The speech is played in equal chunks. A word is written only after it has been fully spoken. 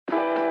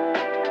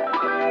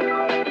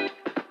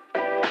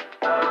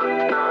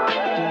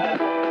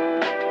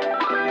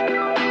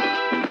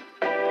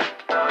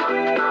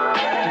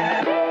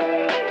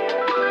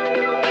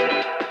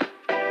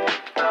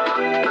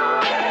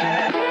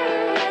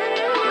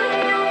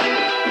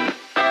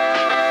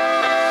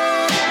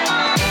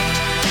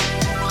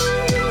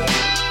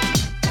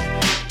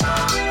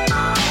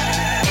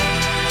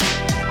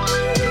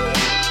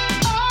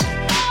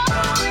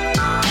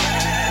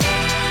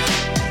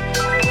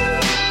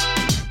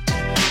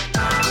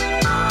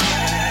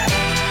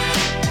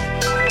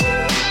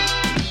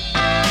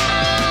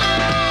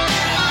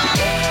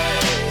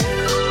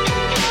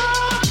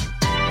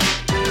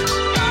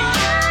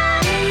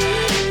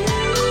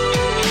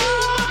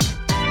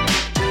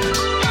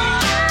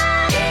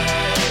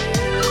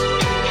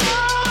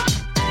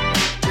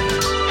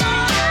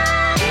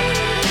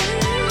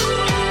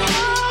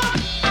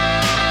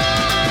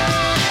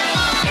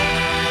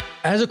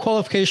as a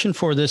qualification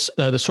for this,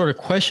 the sort of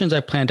questions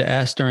I plan to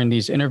ask during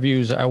these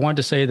interviews, I want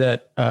to say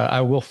that I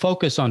will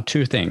focus on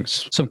two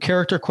things: some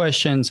character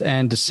questions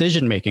and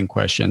decision-making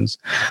questions.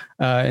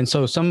 And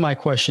so some of my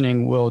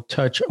questioning will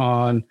touch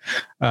on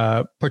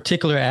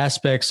particular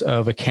aspects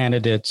of a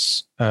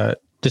candidate's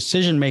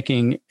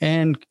decision-making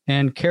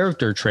and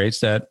character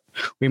traits that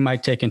we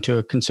might take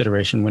into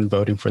consideration when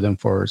voting for them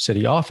for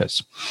city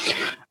office.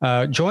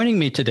 Joining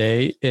me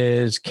today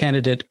is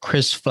candidate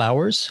Chris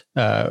Flowers.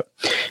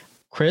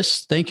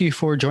 Chris, thank you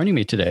for joining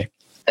me today.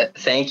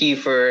 Thank you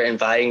for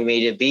inviting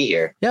me to be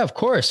here. Yeah, of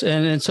course.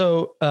 And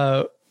so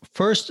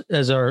first,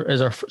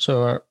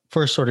 our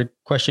first sort of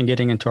question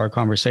getting into our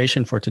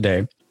conversation for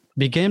today,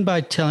 begin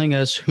by telling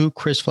us who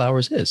Chris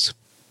Flowers is.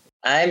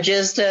 I'm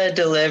just a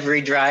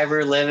delivery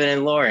driver living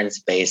in Lawrence,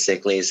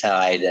 basically, is how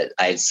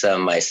I'd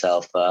sum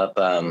myself up.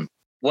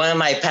 One of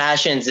my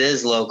passions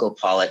is local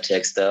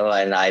politics, though,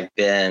 and I've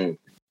been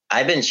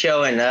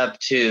showing up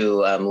to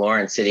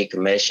Lawrence City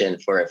Commission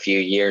for a few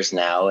years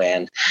now,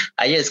 and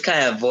I just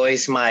kind of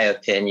voice my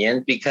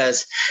opinion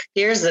because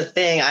here's the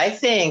thing. I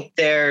think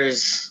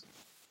there's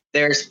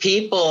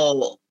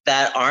people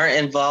that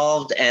aren't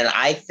involved, and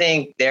I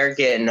think they're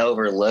getting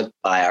overlooked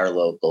by our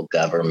local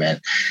government.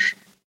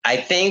 I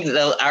think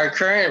our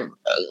current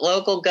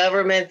local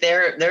government,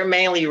 they're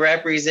mainly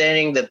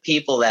representing the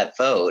people that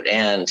vote.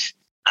 And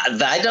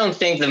I don't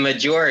think the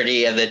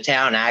majority of the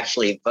town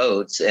actually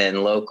votes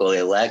in local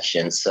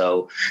elections.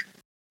 So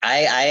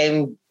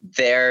I'm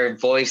there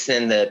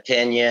voicing the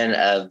opinion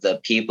of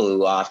the people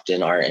who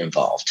often aren't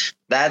involved.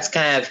 That's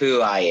kind of who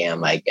I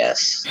am, I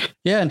guess.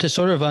 Yeah. And to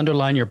sort of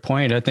underline your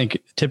point, I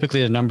think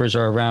typically the numbers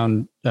are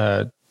around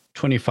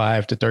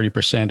 25 to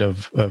 30%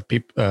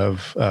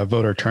 of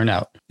voter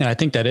turnout. And I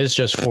think that is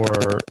just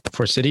for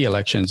city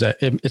elections.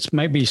 It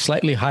might be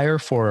slightly higher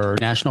for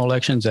national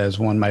elections, as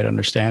one might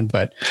understand.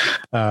 But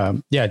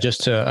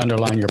just to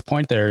underline your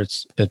point there,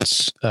 it's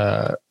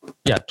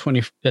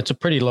 20. It's a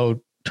pretty low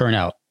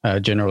turnout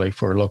generally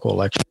for local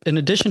elections. In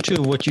addition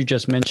to what you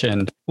just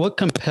mentioned, what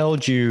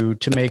compelled you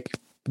to make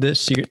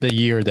this year, the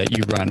year that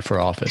you run for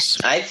office?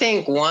 I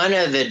think one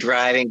of the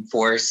driving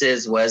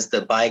forces was the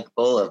Bike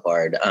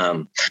Boulevard.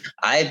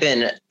 I've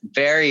been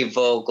very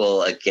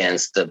vocal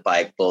against the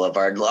Bike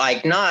Boulevard.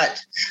 I'm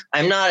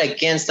not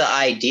against the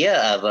idea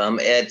of them.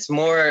 It's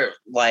more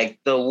like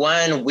the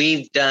one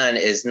we've done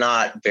is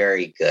not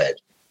very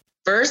good.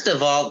 First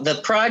of all,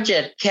 the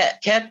project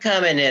kept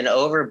coming in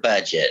over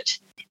budget,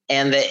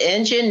 and the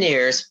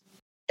engineers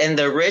in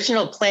the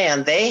original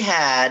plan, they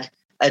had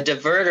a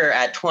diverter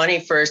at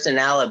 21st and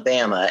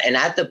Alabama. And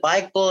at the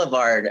Bike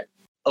Boulevard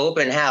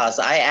open house,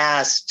 I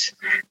asked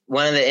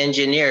one of the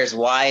engineers,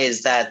 why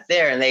is that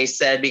there? And they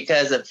said,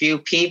 because a few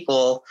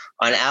people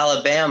on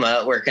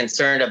Alabama were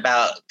concerned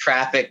about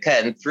traffic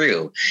cutting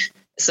through.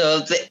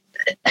 So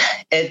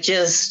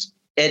it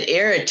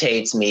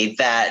irritates me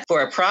that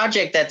for a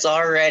project that's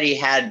already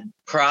had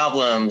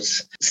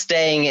problems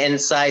staying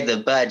inside the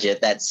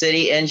budget, that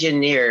city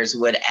engineers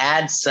would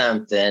add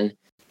something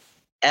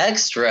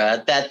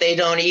extra that they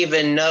don't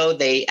even know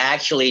they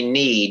actually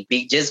need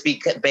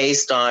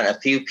based on a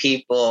few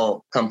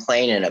people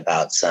complaining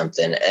about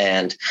something.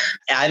 And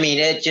I mean,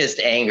 it just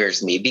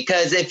angers me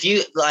because if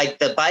you like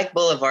the Bike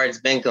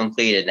Boulevard's been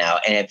completed now,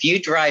 and if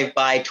you drive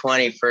by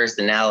 21st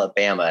in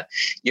Alabama,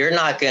 you're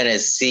not going to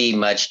see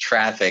much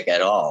traffic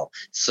at all.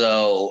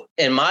 So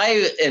in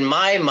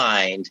my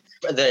mind,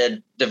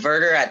 the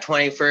diverter at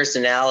 21st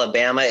in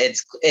Alabama,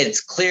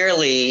 it's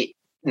clearly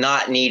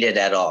not needed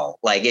at all.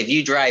 Like if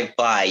you drive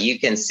by, you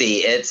can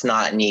see it's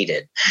not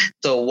needed.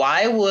 So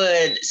why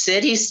would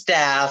city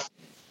staff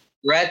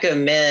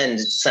recommend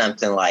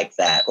something like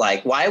that?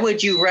 Like, why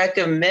would you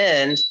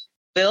recommend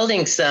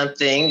building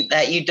something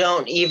that you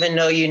don't even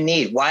know you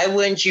need? Why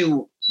wouldn't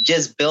you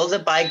just build a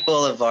Bike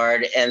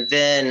Boulevard and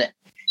then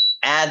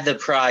add the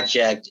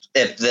project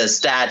if the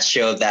stats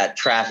showed that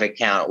traffic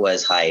count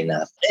was high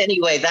enough?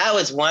 Anyway, that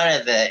was one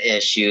of the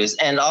issues.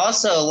 And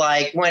also,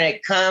 like, when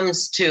it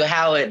comes to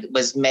how it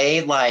was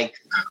made, like,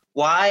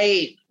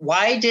 why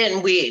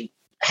didn't we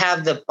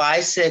have the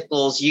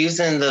bicycles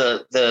using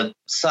the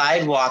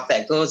sidewalk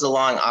that goes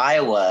along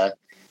Iowa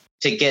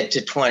to get to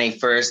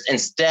 21st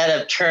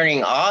instead of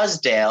turning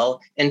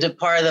Osdale into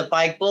part of the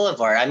Bike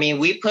Boulevard? I mean,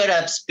 we put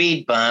up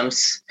speed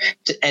bumps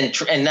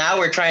and now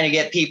we're trying to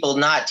get people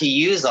not to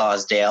use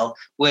Osdale,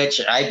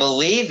 which I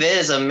believe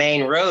is a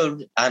main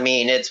road. I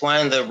mean, it's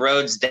one of the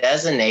roads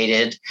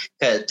designated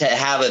to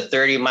have a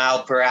 30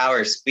 mile per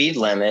hour speed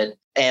limit.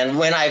 And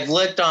when I've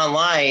looked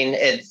online,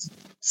 it's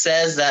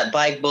says that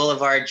Bike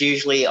Boulevards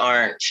usually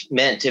aren't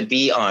meant to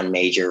be on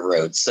major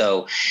roads.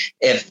 So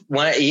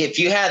if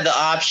you had the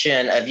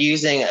option of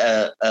using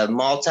a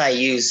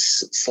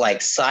multi-use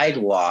like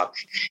sidewalk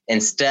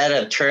instead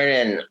of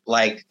turning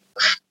like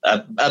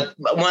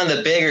one of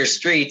the bigger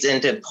streets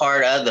into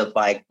part of the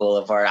Bike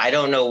Boulevard, I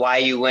don't know why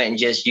you wouldn't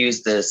just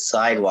use the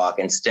sidewalk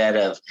instead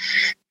of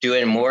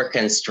doing more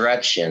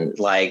construction.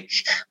 Like,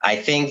 I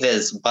think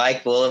this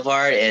Bike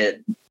Boulevard,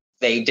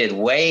 they did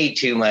way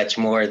too much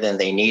more than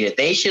they needed.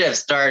 They should have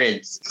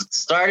started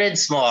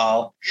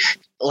small,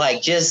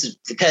 like just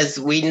because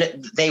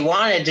they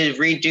wanted to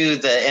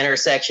redo the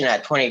intersection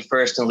at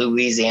 21st in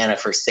Louisiana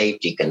for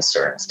safety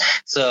concerns.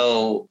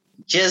 So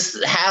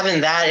just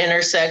having that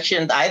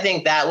intersection, I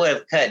think that would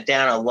have cut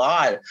down a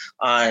lot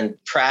on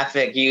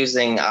traffic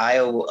using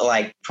Iowa,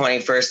 like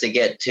 21st to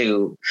get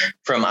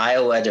from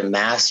Iowa to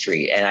Mass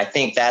Street. And I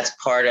think that's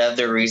part of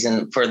the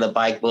reason for the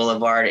bike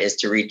boulevard is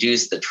to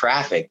reduce the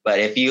traffic. But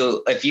if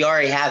you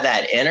already have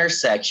that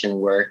intersection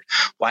work,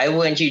 why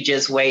wouldn't you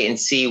just wait and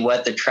see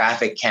what the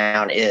traffic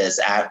count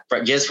is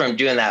just from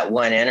doing that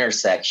one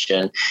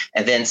intersection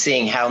and then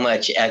seeing how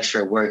much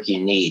extra work you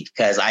need?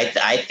 Because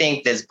I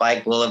think this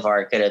bike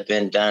boulevard could have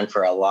been done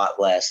for a lot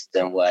less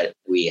than what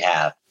we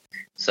have.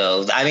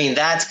 So, I mean,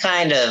 that's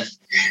kind of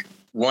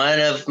one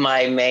of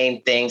my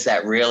main things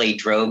that really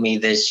drove me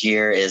this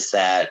year is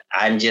that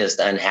I'm just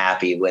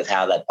unhappy with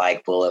how that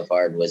bike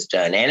boulevard was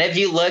done. And if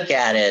you look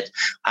at it,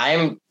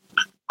 I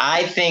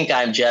think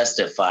I'm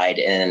justified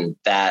in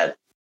that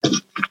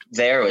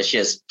there was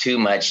just too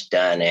much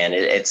done, and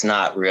it's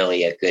not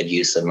really a good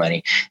use of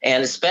money.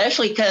 And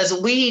especially because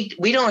we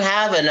don't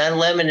have an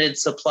unlimited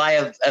supply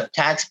of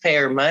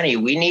taxpayer money.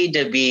 We need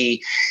to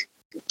be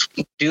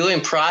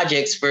doing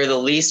projects for the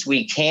least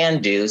we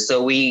can do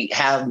so we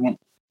have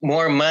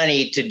more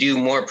money to do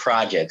more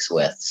projects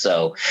with.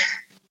 So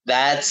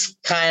that's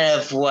kind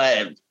of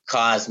what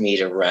caused me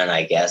to run,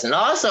 I guess. And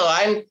also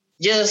I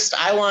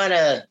want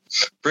to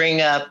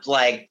bring up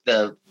like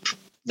the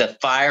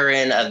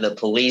firing of the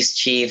police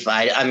chief.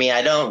 I mean,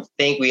 I don't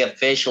think we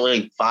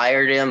officially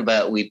fired him,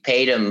 but we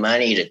paid him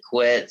money to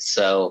quit.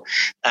 So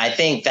I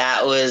think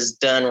that was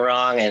done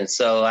wrong. And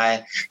so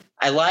I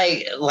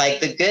like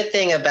the good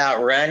thing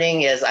about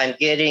running is I'm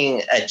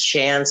getting a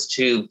chance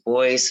to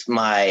voice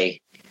my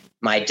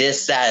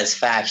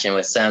dissatisfaction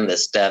with some of the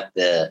stuff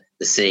the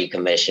city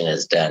commission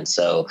has done.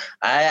 So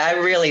I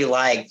really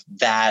like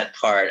that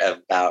part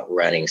about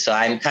running. So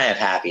I'm kind of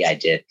happy I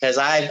did, because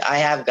I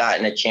have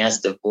gotten a chance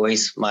to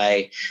voice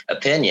my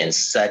opinions,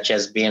 such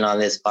as being on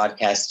this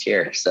podcast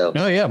here. So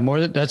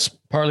that's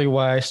partly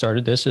why I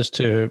started this, is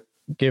to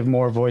give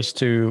more voice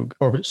to,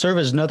 or serve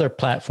as another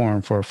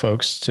platform for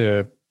folks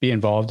to be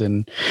involved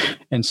in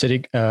city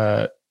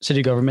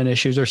government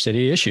issues or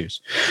city issues.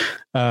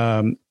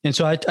 And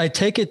so I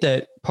take it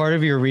that part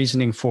of your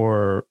reasoning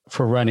for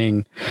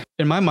running,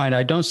 in my mind,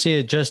 I don't see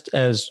it just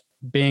as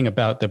being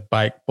about the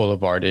bike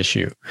boulevard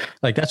issue.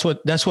 Like that's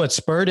what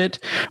spurred it.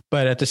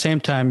 But at the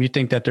same time, you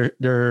think that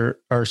there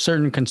are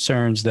certain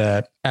concerns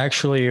that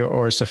actually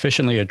are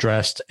sufficiently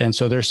addressed. And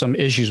so there's some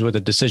issues with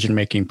the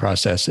decision-making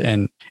process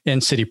in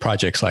city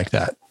projects like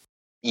that.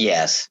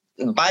 Yes.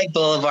 Bike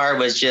Boulevard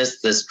was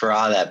just the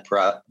straw that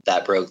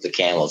broke the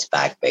camel's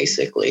back,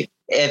 basically.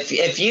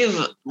 If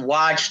you've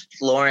watched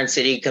Lawrence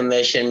City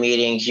Commission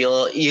meetings,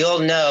 you'll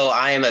know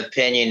I am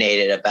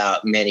opinionated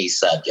about many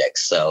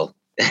subjects. So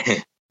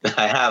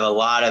I have a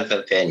lot of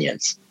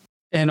opinions.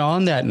 And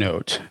on that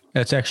note,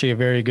 that's actually a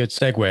very good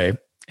segue.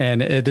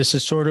 And this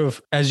is sort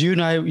of, as you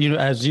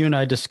and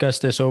I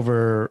discussed this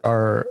over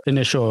our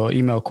initial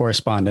email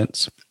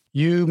correspondence,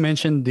 you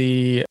mentioned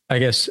a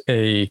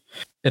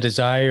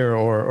desire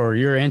or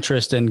your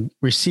interest in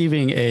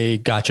receiving a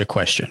gotcha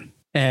question.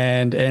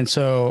 And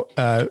so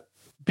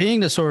being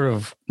the sort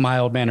of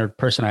mild-mannered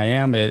person I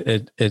am,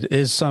 it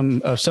is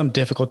some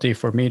difficulty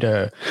for me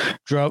to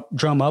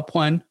drum up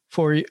one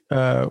for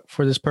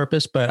this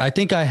purpose. But I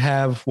think I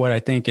have what I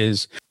think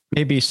is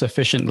maybe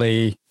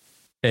sufficiently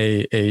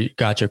a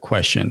gotcha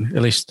question,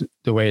 at least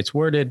the way it's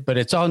worded, but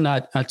it's on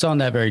that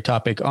very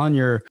topic, on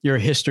your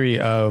history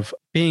of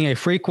being a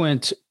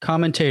frequent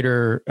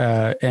commentator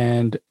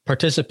and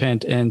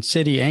participant in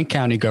city and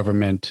county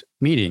government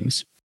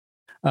meetings.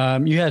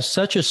 You have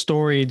such a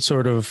storied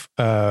sort of,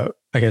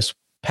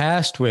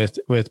 past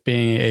with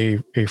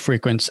being a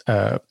frequent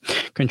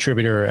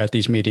contributor at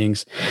these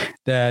meetings,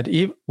 that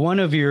one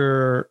of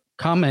your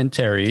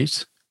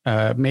commentaries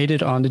made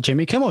it on the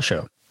Jimmy Kimmel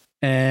Show.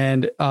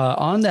 And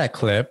on that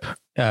clip,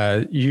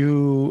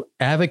 you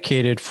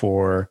advocated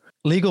for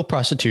legal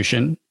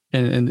prostitution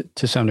and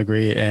to some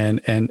degree,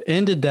 and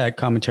ended that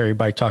commentary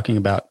by talking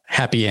about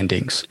happy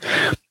endings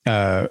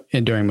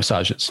during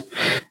massages.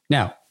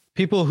 Now,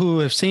 people who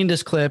have seen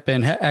this clip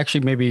and actually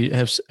maybe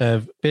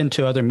have been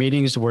to other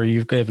meetings where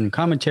you've given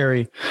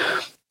commentary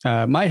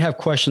might have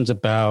questions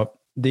about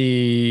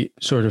the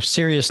sort of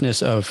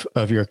seriousness of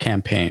your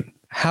campaign.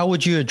 How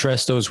would you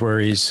address those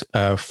worries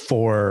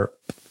for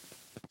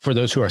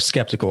those who are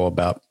skeptical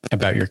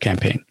about your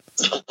campaign?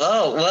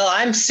 Oh, well,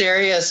 I'm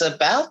serious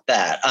about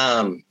that.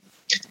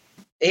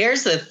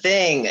 Here's the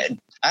thing.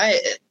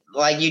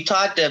 You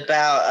talked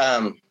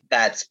about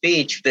that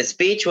speech. The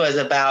speech was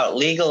about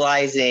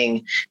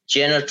legalizing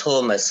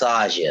genital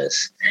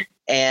massages.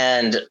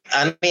 And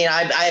I mean,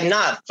 I'm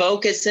not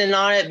focusing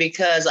on it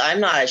because I'm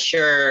not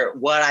sure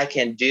what I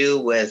can do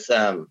with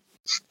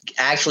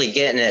actually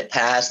getting it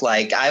passed.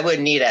 Like, I would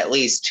need at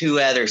least 2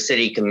 other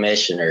city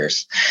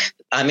commissioners.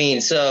 I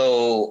mean,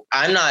 so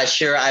I'm not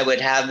sure I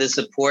would have the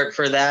support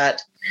for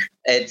that.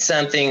 It's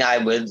something I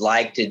would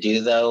like to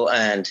do, though.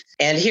 And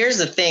here's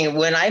the thing: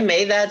 when I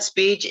made that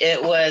speech,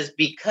 it was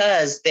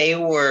because they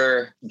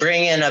were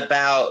bringing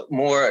about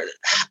more.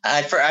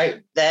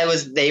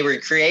 They were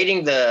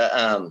creating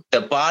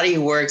the Body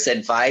Works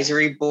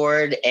Advisory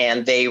Board,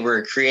 and they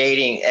were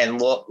creating, and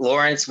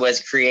Lawrence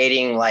was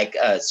creating like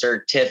a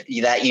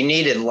certificate that you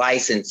needed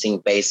licensing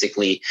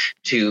basically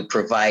to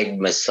provide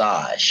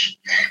massage.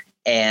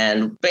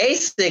 And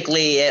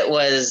basically, it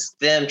was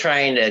them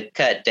trying to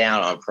cut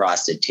down on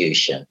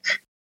prostitution.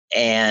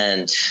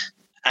 And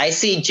I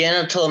see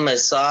genital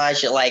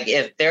massage, like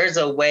if there's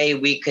a way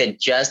we could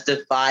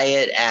justify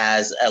it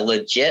as a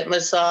legit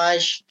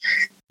massage,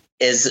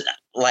 is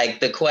like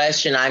the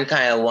question I'm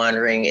kind of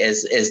wondering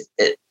is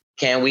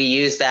can we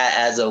use that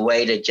as a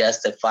way to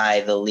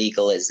justify the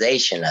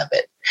legalization of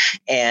it?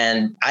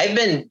 And I've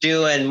been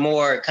doing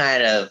more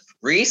kind of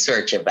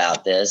research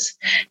about this.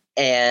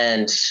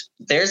 And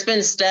there's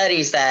been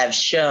studies that have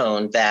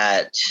shown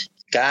that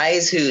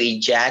guys who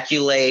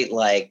ejaculate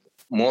like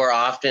more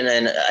often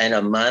in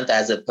a month,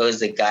 as opposed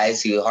to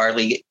guys who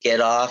hardly get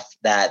off,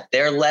 that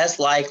they're less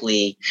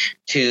likely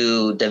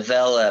to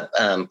develop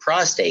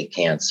prostate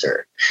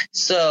cancer.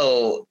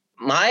 So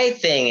my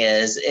thing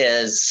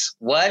is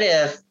what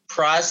if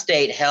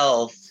prostate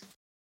health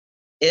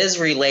is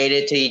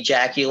related to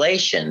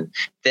ejaculation?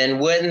 Then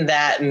wouldn't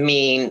that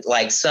mean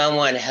like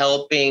someone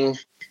helping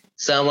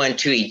someone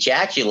to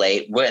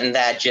ejaculate? Wouldn't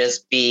that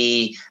just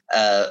be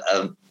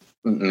a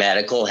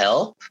medical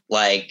help?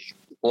 Like,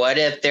 what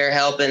if they're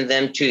helping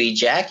them to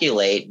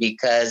ejaculate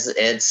because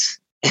it's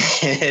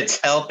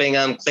helping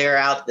them clear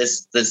out the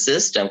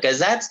system? Because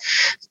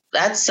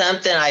that's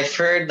something I've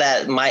heard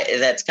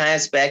that's kind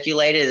of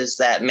speculated, is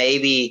that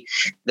maybe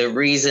the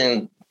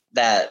reason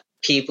that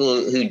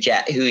people who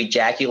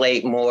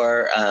ejaculate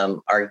more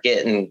are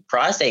getting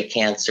prostate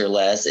cancer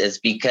less is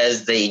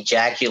because the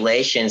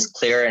ejaculation's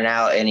clearing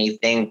out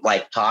anything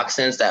like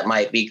toxins that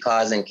might be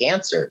causing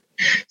cancer.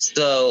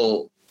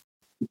 So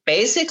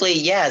basically,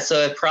 yeah. So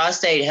if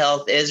prostate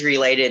health is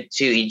related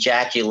to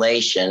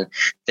ejaculation,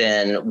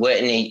 then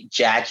wouldn't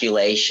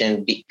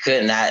ejaculation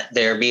couldn't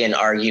there be an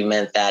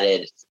argument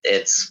that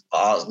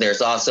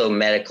there's also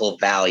medical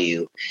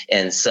value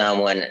in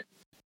someone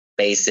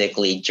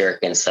basically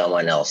jerking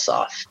someone else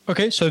off?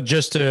 Okay, so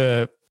just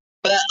to...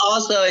 But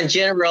also in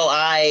general,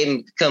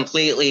 I'm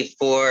completely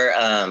for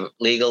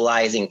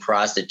legalizing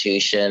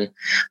prostitution.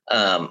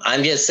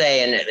 I'm just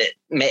saying,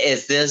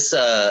 is this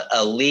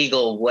a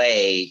legal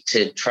way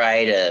to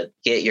try to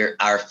get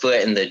our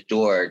foot in the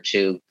door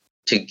to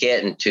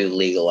get into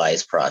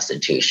legalized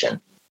prostitution?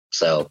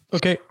 So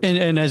okay,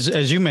 and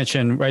as you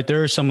mentioned, right,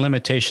 there are some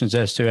limitations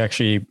as to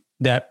actually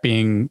that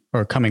being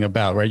or coming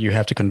about, right? You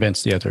have to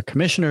convince the other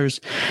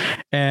commissioners,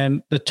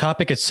 and the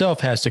topic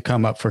itself has to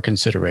come up for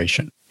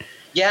consideration.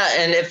 Yeah,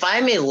 and if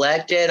I'm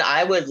elected,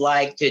 I would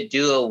like to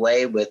do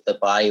away with the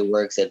Body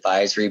Works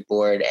Advisory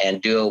Board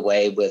and do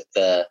away with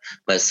the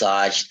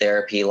massage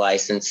therapy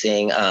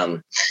licensing.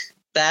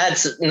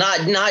 That's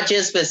not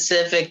just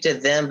specific to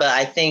them, but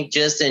I think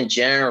just in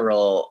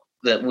general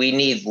that we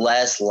need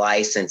less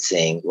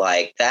licensing.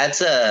 Like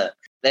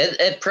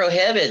it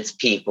prohibits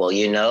people,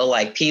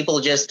 like people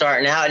just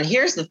starting out. And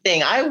here's the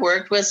thing. I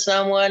worked with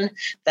someone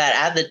that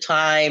at the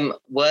time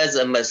was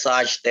a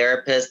massage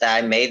therapist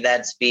that I made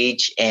that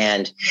speech,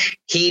 and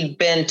he'd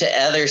been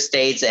to other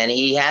states and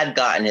he had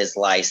gotten his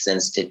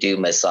license to do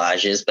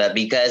massages. But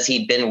because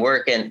he'd been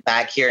working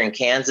back here in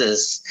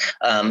Kansas,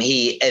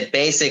 it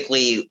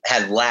basically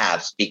had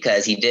lapsed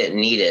because he didn't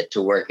need it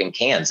to work in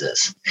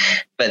Kansas.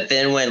 But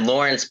then when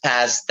Lawrence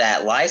passed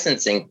that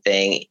licensing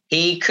thing,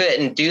 he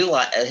couldn't do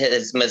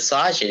his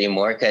massage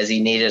anymore because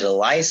he needed a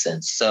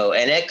license. So,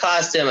 and it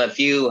cost him a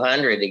few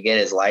 $100 to get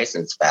his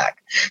license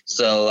back.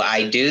 So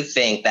I do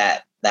think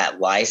that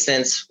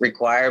license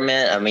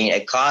requirement, I mean,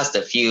 it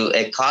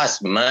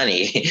costs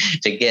money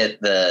to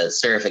get the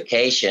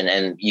certification,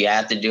 and you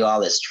have to do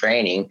all this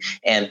training.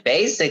 And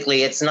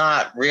basically it's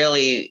not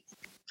really,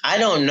 I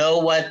don't know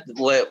what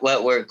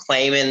we're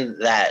claiming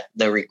that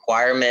the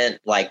requirement,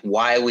 like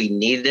why we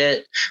need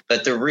it.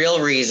 But the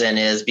real reason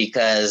is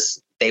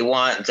because they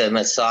want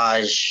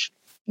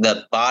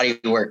the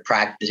bodywork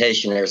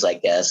practitioners, I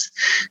guess.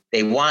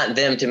 They want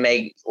them to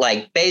make,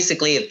 like,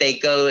 basically if they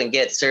go and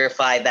get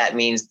certified, that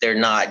means they're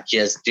not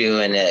just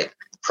doing it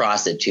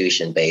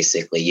prostitution,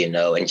 basically,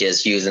 and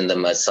just using the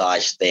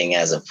massage thing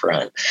as a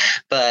front.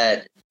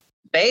 But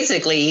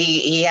basically,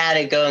 he had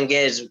to go and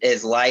get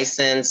his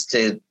license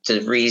to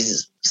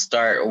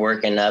start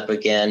working up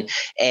again.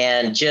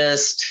 And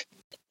just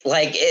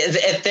like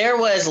if there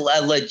was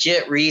a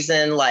legit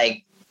reason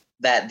like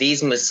that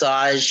these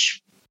massage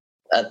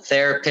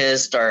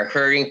therapists are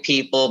hurting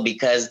people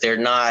because they're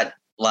not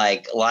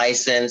like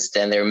licensed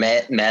and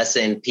they're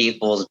messing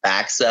people's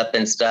backs up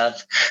and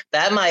stuff,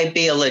 that might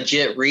be a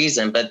legit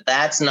reason, but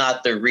that's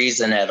not the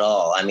reason at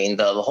all. I mean,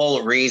 the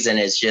whole reason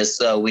is just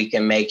so we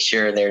can make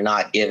sure they're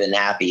not given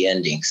happy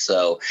endings.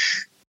 So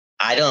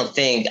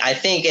I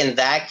think in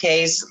that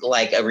case,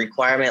 like a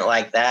requirement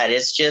like that,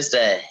 it's just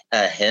a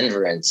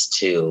hindrance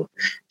to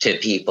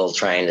people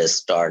trying to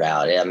start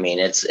out. I mean,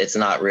 it's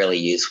not really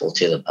useful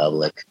to the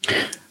public.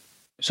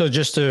 So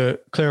just to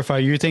clarify,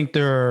 you think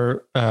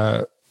there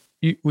are,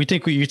 you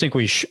think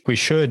we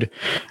should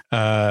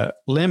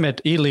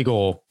limit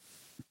illegal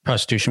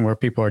prostitution where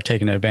people are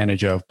taken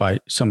advantage of by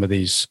some of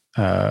these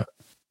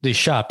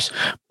shops,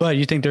 but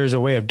you think there's a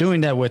way of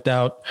doing that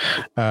without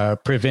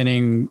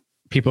preventing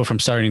people from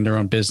starting their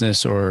own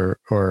business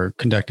or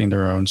conducting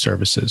their own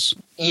services?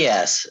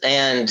 Yes.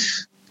 And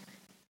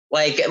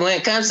like when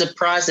it comes to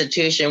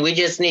prostitution, we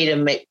just need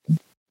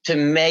to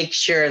make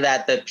sure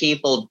that the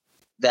people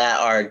that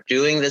are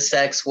doing the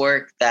sex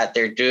work, that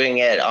they're doing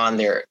it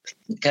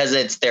because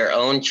it's their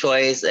own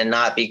choice and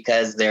not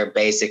because they're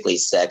basically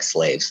sex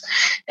slaves.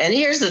 And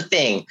here's the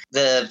thing,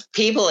 the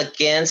people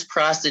against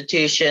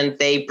prostitution,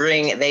 they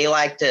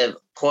like to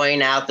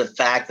point out the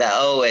fact that,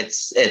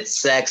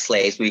 it's sex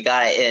slaves. We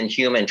got to end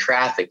human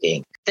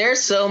trafficking.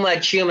 There's so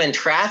much human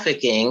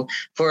trafficking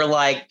for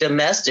like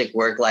domestic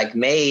work, like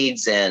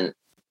maids and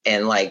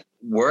like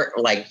work,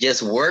 like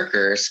just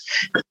workers.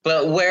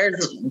 But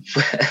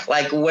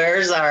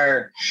where's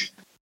our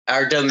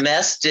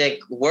domestic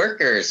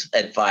workers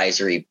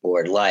advisory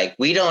board? Like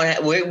we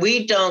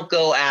don't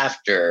go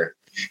after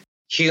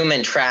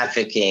human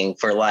trafficking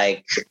for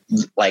like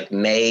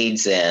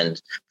maids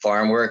and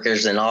farm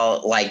workers and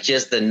all, like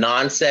just the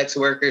non-sex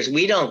workers.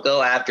 We don't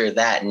go after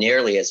that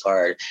nearly as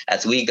hard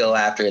as we go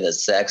after the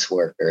sex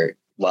worker,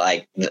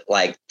 like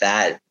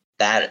that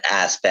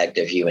aspect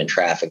of human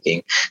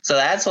trafficking. So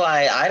that's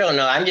why I don't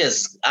know. I'm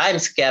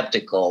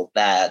skeptical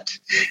that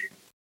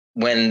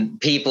when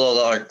people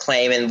are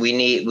claiming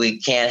we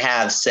can't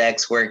have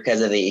sex work because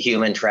of the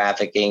human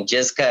trafficking,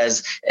 just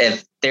because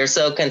if they're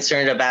so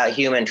concerned about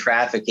human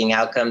trafficking,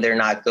 how come they're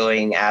not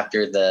going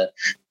after the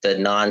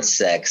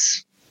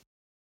non-sex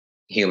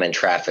human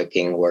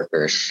trafficking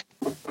workers?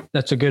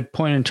 That's a good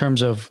point in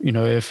terms of,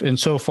 if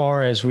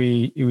insofar as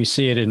we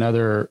see it in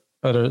other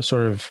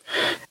sort of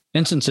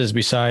instances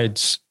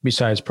besides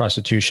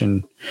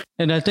prostitution.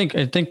 And I think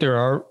there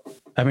are,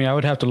 I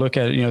would have to look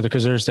at it,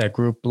 because there's that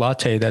group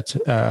Latte that's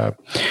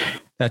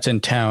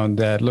in town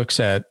that looks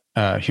at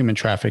human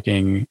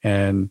trafficking.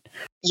 And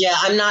yeah,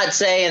 I'm not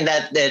saying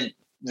that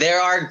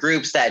there are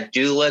groups that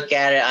do look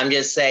at it. I'm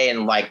just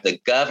saying, like the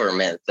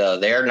government, though,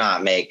 they're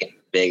not making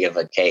big of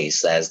a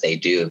case as they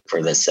do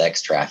for the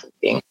sex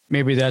trafficking.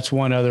 Maybe that's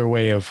one other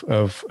way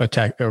of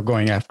attack or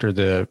going after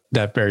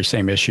that very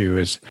same issue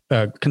is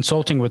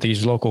consulting with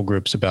these local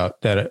groups about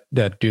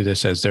that do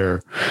this as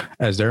their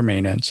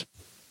main ends.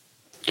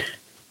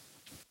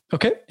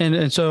 Okay,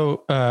 and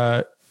so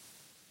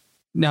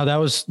now that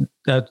was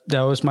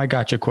my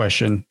gotcha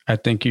question. I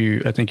think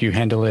you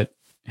handled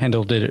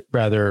it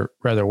rather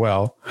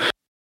well.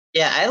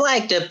 Yeah, I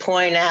like to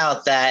point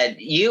out that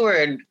you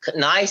were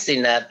nice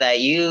enough that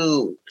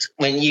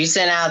when you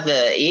sent out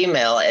the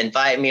email,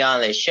 invite me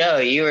on the show,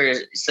 you were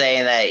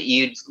saying that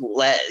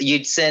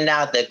you'd send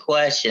out the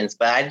questions.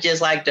 But I'd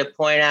just like to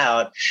point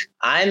out,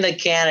 I'm the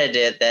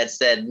candidate that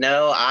said,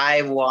 no,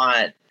 I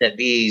want to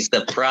be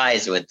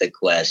surprised with the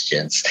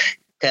questions.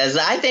 Because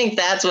I think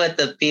that's what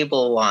the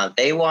people want.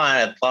 They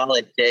want a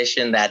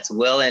politician that's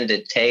willing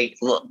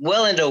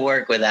to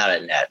work without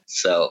a net.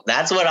 So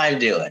that's what I'm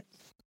doing.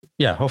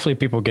 Yeah, hopefully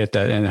people get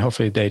that, and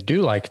hopefully they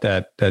do like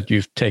that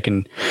you've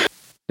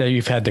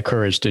had the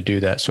courage to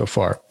do that so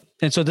far.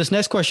 And so this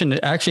next question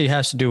actually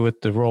has to do with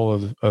the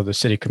role of the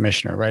city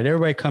commissioner, right?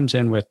 Everybody comes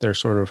in with their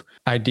sort of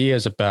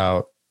ideas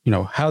about,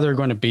 how they're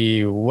going to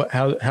be,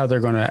 how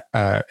they're going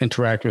to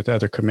interact with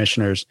other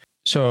commissioners.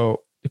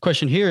 So the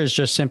question here is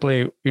just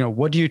simply,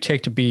 what do you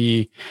take to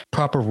be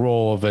proper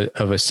role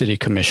of a city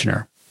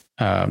commissioner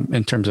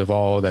in terms of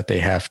all that they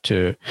have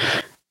to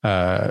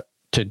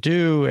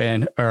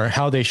do or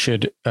how they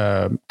should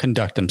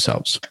conduct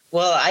themselves?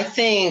 Well, I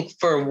think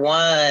for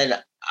one,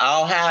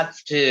 I'll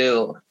have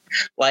to,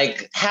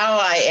 like how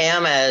I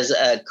am as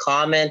a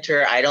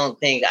commenter, I don't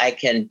think I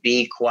can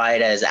be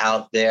quite as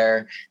out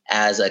there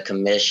as a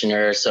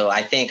commissioner. So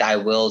I think I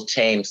will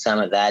tame some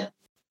of that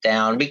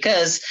down,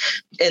 because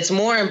it's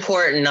more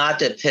important not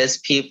to piss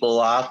people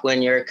off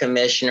when you're a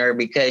commissioner,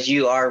 because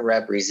you are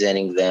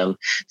representing them.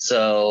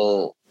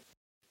 So,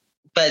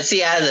 but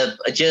see, as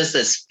just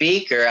a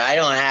speaker, I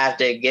don't have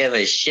to give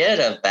a shit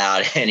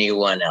about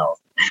anyone else.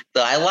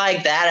 So I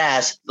like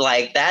that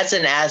that's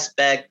an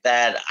aspect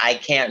that I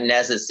can't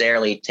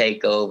necessarily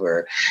take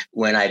over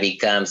when I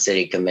become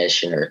city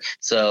commissioner.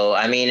 So,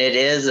 I mean, it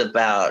is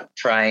about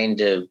trying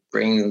to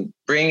bring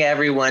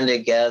everyone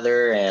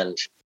together, and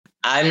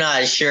I'm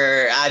not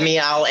sure. I mean,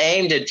 I'll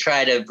aim to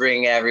try to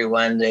bring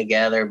everyone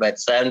together, but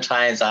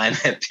sometimes I'm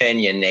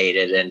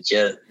opinionated and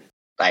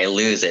I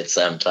lose it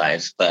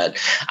sometimes. But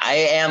I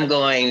am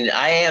doing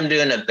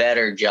a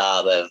better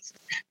job of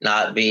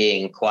not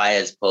being quite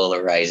as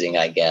polarizing,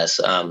 I guess.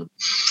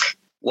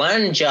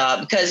 One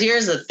job, because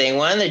here's the thing,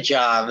 one of the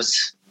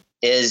jobs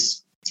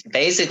is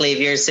basically, if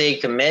you're a city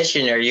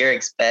commissioner, you're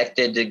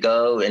expected to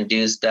go and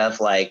do stuff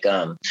like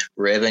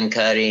ribbon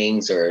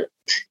cuttings or,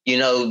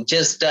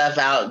 just stuff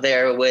out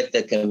there with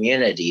the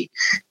community.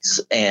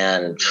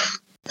 And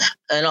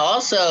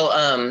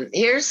also,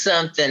 here's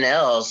something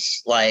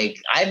else.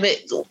 Like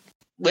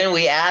when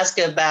we ask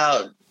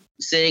about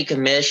city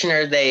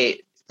commissioner,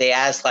 they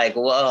ask like,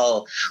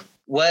 well,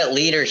 what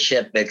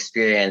leadership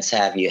experience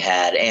have you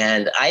had?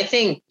 And I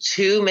think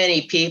too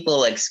many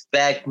people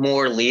expect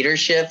more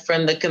leadership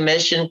from the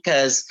commission,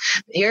 because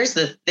here's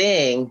the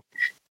thing.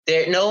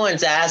 No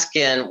one's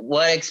asking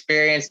what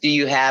experience do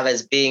you have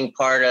as being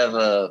part of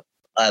a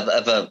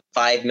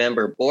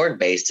 5-member board,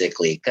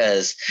 basically,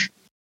 because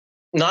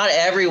not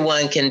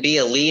everyone can be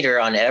a leader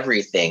on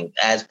everything.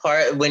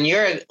 When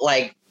you're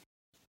like,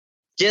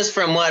 just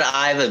from what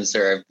I've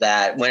observed,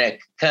 that when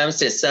it comes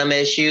to some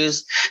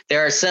issues,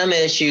 there are some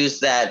issues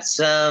that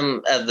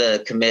some of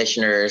the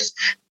commissioners,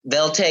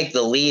 they'll take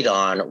the lead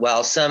on,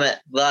 while the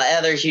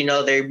others,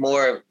 they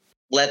more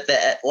let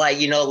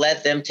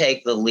them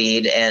take the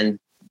lead and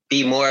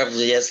be more of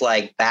just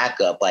like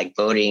backup, like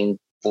voting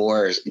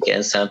for or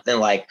against something.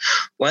 Like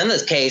one of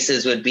the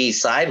cases would be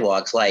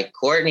sidewalks. Like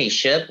Courtney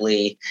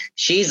Shipley,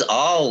 she's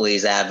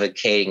always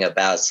advocating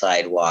about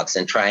sidewalks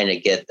and trying to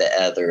get the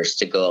others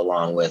to go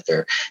along with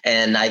her.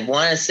 And I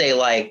want to say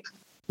like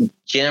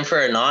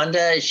Jennifer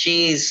Ananda,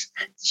 she's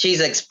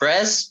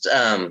expressed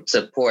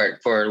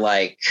support for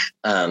like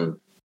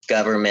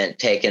government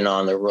taking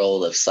on the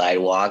role of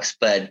sidewalks,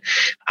 but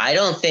I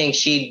don't think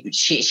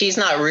she's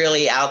not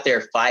really out there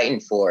fighting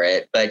for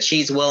it, but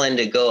she's willing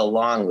to go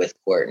along with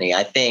Courtney.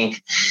 I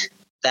think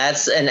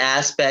that's an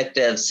aspect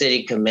of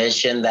city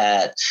commission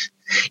that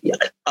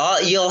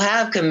you'll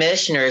have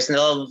commissioners and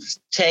they'll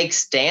take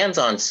stands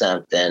on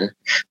something,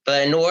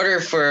 but in order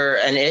for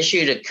an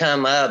issue to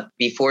come up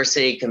before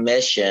city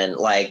commission,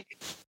 like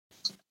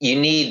you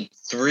need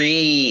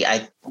three,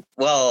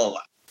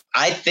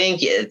 I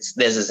think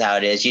this is how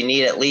it is. You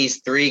need at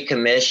least 3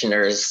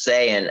 commissioners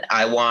saying,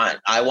 I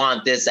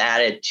want this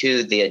added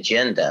to the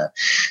agenda.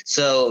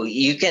 So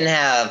you can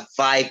have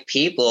 5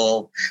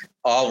 people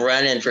all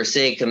running for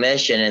city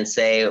commission and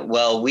say,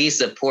 well, we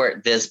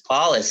support this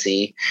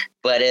policy.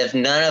 But if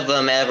none of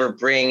them ever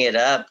bring it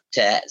up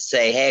to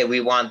say, hey,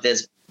 we want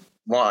this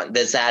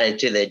added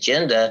to the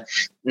agenda,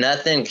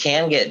 nothing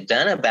can get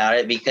done about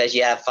it, because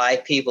you have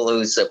 5 people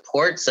who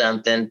support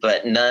something,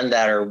 but none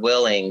that are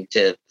willing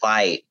to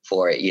fight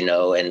for it,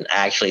 and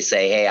actually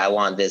say, hey, I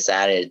want this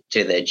added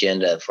to the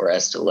agenda for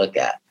us to look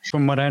at.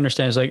 From what I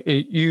understand, is like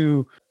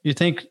you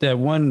think that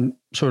one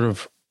sort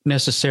of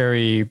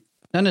necessary,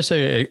 not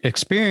necessarily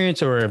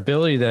experience or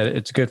ability that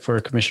it's good for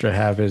a commissioner to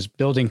have is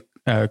building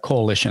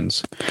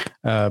coalitions,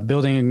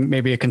 building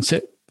maybe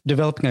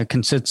developing a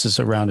consensus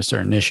around a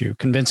certain issue,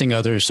 convincing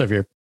others of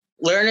your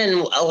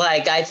learning,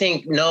 like I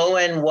think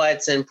knowing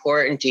what's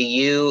important to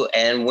you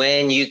and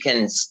when you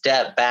can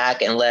step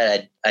back and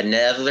let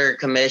another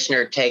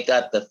commissioner take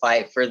up the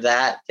fight for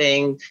that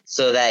thing,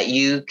 so that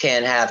you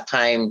can have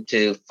time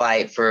to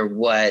fight for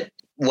what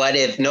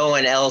if no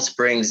one else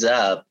brings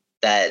up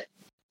that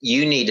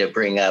you need to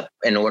bring up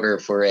in order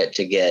for there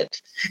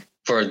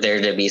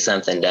to be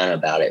something done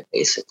about it,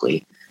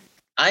 basically.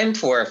 I'm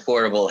for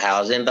affordable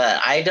housing,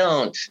 but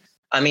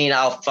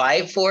I'll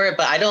fight for it,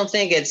 but I don't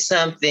think it's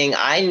something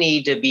I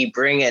need to be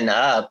bringing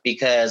up,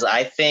 because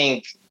I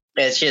think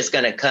it's just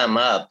going to come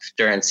up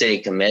during city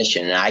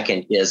commission and I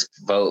can just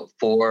vote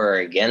for or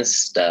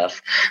against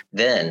stuff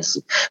then.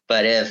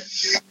 But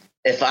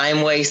if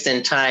I'm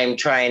wasting time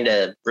trying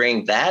to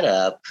bring that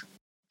up,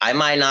 I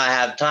might not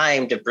have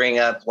time to bring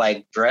up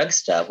like drug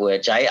stuff,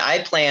 which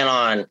I plan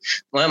on.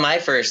 One of my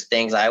first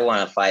things I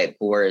want to fight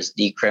for is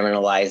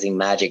decriminalizing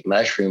magic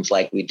mushrooms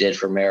like we did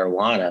for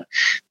marijuana.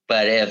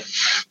 But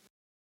if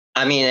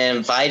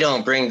I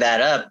don't bring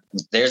that up,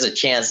 there's a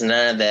chance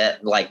none of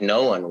that, like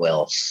no one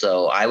will.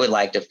 So I would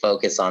like to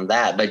focus on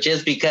that. But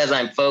just because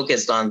I'm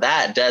focused on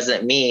that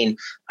doesn't mean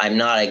I'm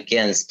not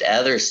against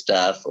other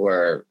stuff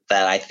or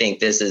that I think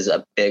this is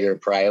a bigger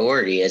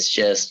priority. It's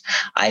just,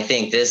 I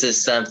think this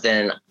is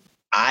something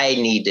I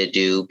need to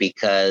do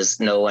because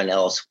no one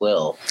else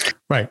will.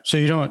 Right. So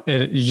you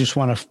just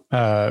want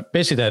to,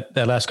 basically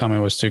that last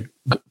comment was to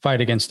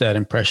fight against that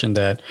impression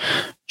that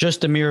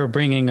just the mere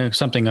bringing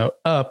something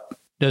up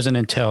doesn't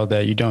entail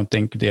that you don't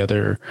think the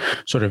other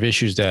sort of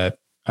issues that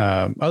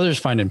others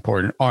find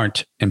important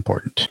aren't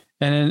important.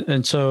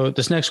 And so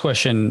this next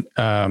question,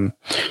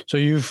 so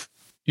you've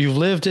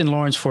lived in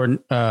Lawrence for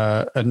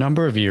a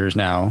number of years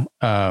now.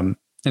 And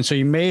so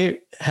you may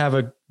have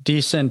a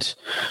decent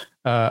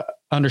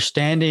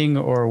understanding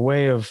or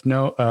way of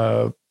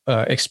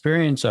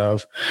experience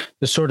of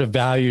the sort of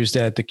values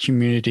that the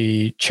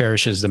community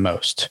cherishes the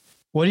most.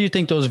 What do you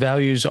think those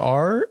values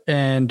are?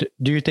 And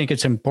do you think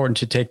it's important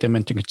to take them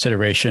into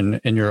consideration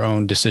in your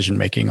own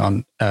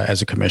decision-making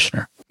as a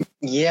commissioner?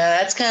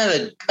 Yeah, that's kind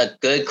of a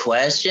good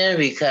question,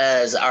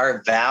 because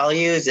our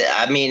values,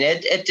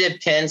 it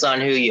depends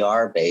on who you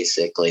are,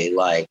 basically.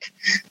 Like,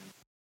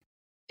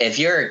 if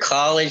you're a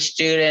college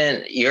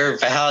student, your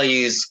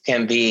values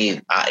can be,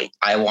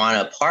 I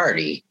want to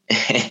party.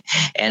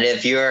 And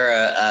if you're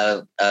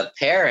a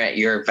parent,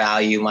 your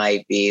value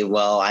might be,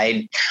 well,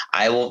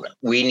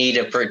 we need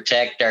to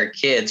protect our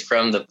kids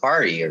from the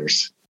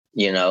partiers,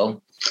 you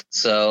know?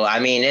 So, I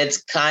mean,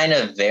 it's kind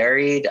of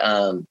varied.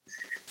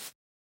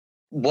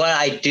 What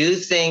I do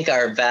think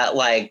are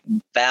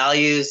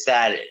values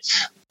that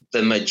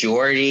the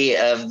majority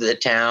of the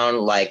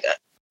town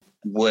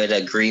would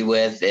agree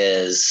with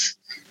is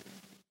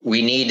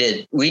we need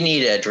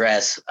to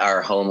address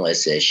our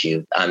homeless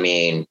issue. I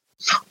mean,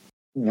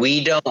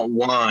 we don't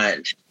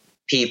want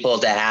people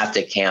to have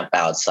to camp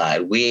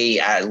outside. We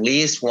at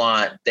least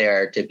want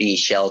there to be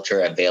shelter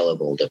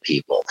available to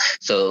people.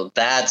 So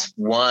that's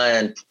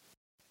one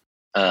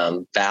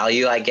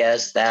value, I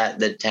guess, that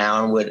the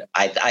town would,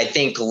 I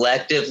think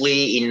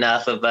collectively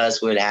enough of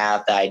us would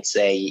have that I'd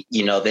say,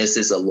 you know, this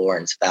is a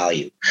Lawrence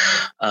value.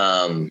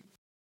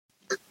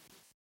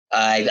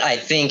 I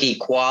think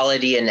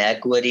equality and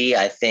equity,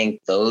 I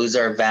think those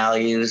are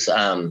values.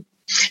 Now,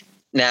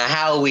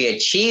 how we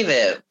achieve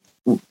it,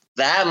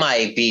 that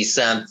might be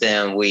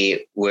something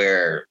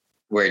we're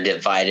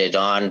divided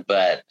on,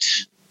 but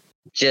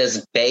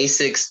just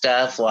basic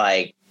stuff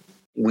like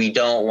we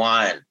don't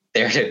want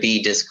there to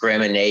be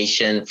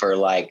discrimination for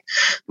like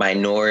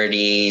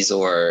minorities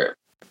or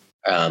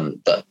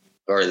the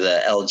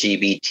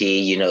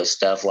LGBT, you know,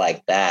 stuff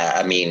like that.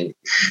 I mean,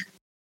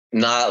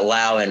 not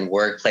allowing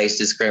workplace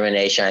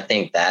discrimination, I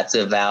think that's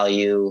a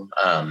value.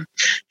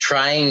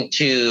 Trying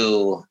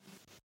to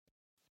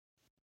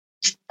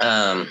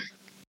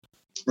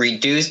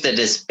reduce the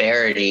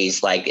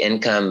disparities, like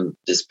income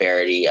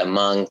disparity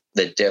among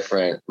the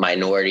different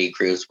minority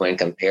groups when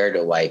compared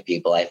to white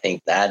people, I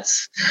think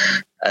that's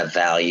a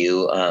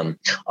value.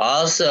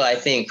 Also, I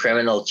think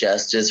criminal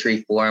justice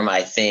reform,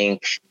 I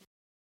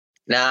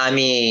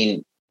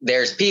mean,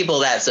 there's people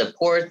that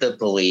support the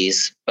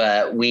police,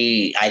 but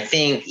I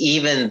think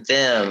even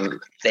them,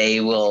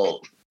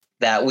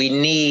 that we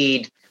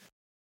need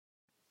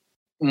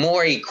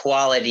more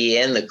equality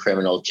in the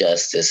criminal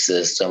justice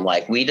system.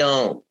 Like, we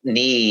don't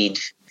need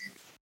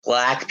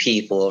Black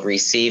people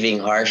receiving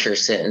harsher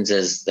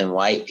sentences than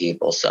white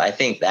people. So I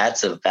think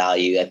that's a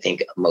value I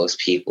think most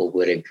people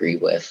would agree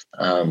with.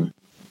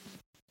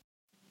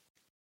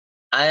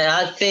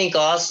 I think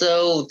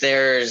also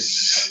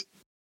there's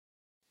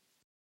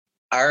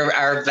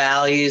our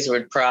values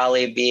would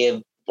probably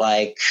be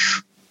like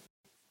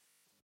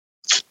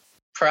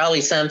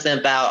something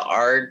about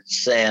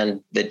arts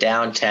and the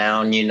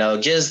downtown, you know,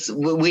 just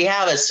we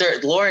have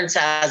Lawrence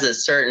has a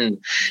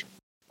certain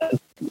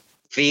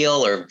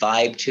feel or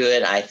vibe to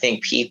it. I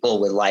think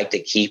people would like to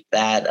keep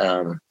that.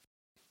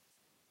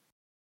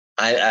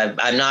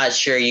 I'm not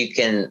sure you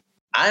can,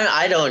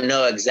 I don't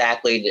know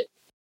exactly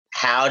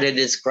how to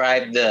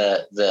describe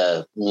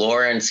the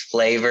Lawrence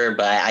flavor,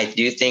 but I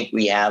do think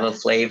we have a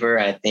flavor.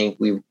 I think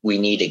we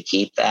need to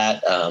keep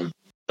that.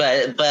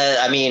 But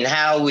I mean,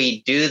 how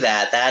we do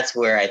that, that's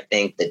where I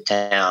think the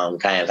town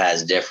kind of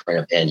has different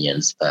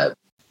opinions. But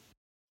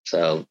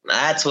so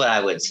that's what I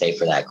would say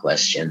for that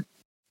question.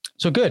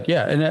 So good.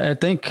 Yeah. And I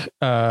think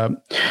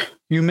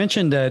you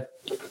mentioned that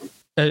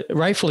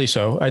rightfully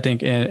so, I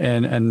think,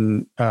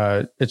 and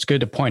it's good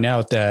to point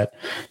out that,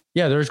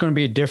 yeah, there's going to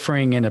be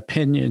differing in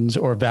opinions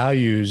or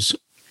values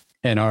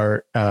in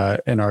our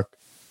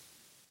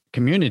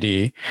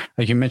community.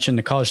 Like you mentioned,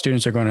 the college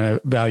students are going to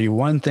value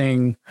one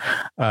thing,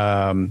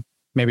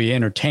 maybe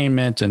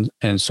entertainment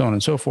and so on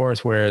and so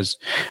forth, whereas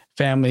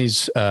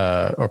families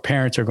or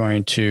parents are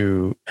going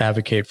to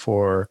advocate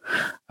for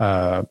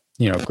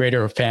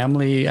greater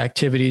family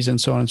activities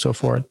and so on and so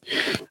forth.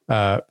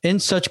 In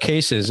such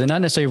cases, and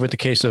not necessarily with the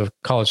case of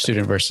college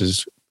student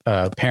versus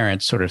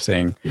parents sort of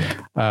thing,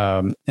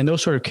 in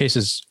those sort of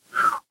cases,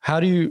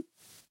 how do you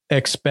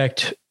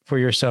expect for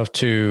yourself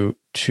to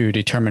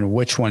determine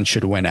which one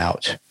should win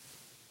out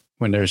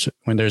when there's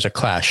a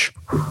clash?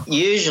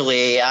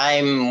 Usually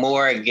I'm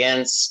more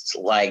against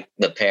like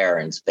the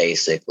parents,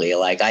 basically.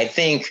 Like, I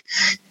think,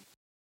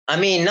 I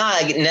mean,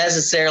 not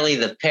necessarily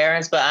the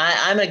parents, but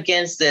I'm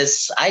against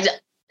this.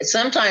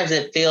 Sometimes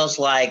it feels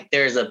like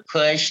there's a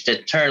push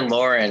to turn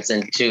Lawrence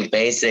into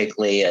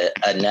basically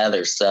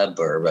another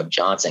suburb of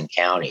Johnson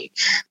County.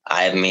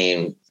 I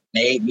mean,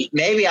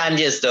 maybe I'm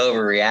just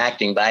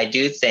overreacting, but I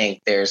do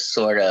think there's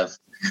sort of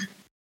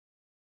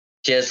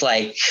just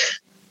like,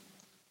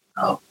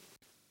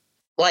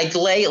 like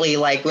lately,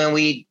 like when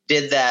we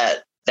did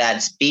that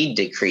speed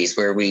decrease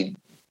where we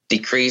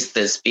decreased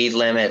the speed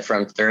limit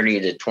from 30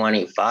 to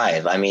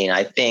 25. I mean,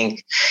 I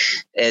think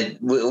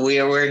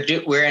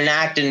we're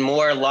enacting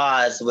more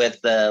laws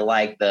with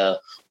the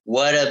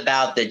what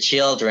about the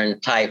children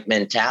type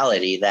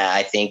mentality that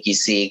I think you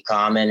see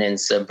common in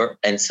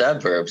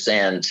suburbs.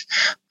 And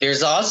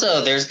there's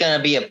going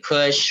to be a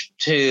push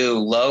to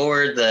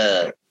lower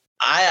the,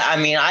 I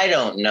mean, I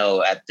don't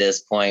know at this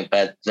point,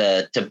 but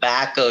the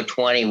Tobacco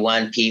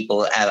 21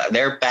 people,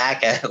 they're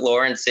back at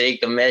Lawrence City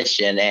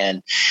Commission,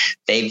 and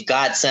they've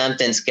got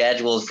something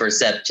scheduled for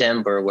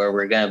September where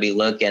we're going to be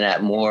looking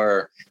at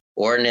more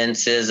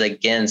ordinances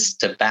against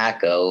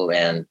tobacco,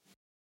 and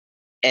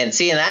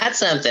see, and that's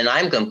something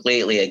I'm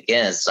completely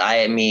against.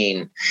 I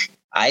mean,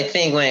 I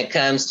think when it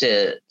comes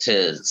to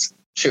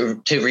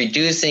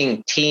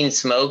reducing teen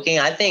smoking,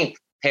 I think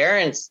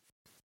parents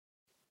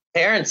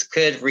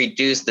could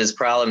reduce this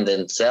problem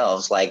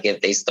themselves. Like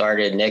if they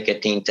started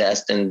nicotine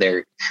testing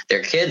their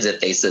kids if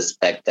they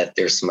suspect that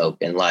they're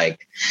smoking.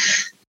 Like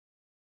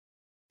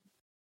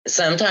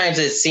sometimes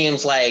it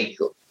seems like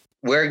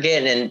we're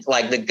getting in,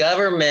 like the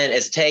government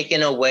is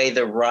taking away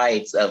the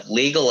rights of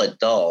legal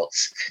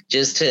adults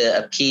just to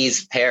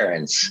appease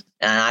parents.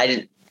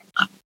 And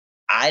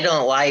I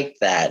don't like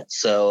that.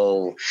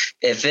 So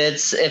if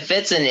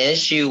it's an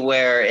issue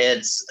where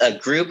it's a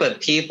group of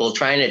people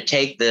trying to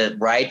take the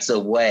rights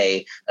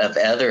away of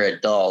other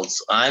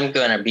adults, I'm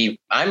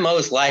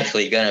most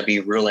likely going to be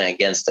ruling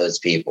against those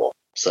people.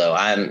 So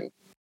I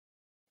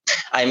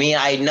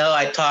know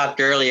I talked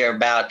earlier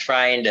about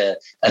trying to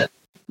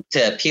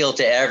appeal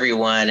to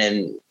everyone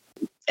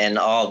and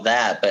all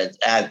that. But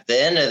at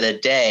the end of the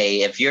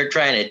day, if you're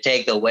trying to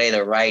take away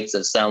the rights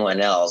of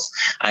someone else,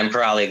 I'm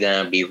probably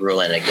going to be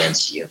ruling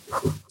against you.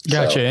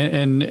 Gotcha. So.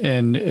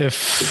 And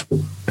if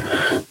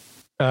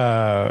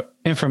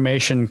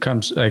information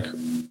comes like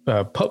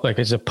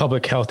it's a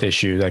public health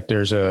issue, like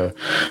there's a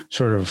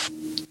sort of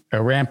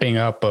a ramping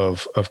up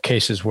of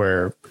cases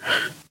where,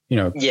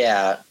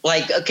 yeah,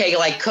 like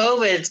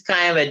COVID, it's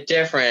kind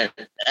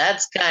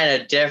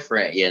of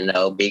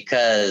different,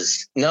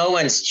 because no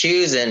one's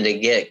choosing to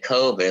get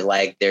COVID,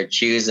 like they're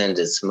choosing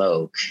to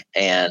smoke.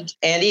 And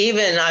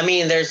even, I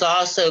mean, there's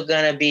also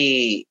going to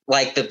be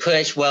like the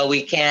push, well,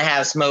 we can't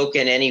have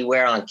smoking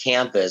anywhere on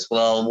campus.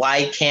 Well,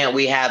 why can't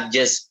we have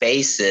just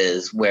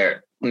spaces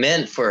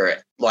meant for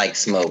like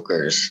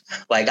smokers?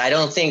 Like, I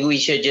don't think we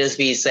should just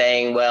be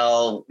saying,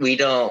 well,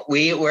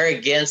 we're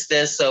against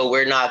this, so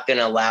we're not going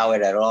to allow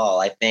it at all.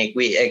 I think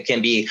it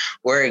can be,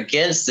 we're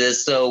against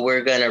this, so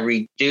we're going to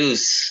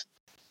reduce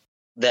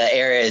the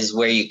areas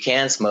where you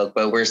can smoke,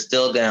 but we're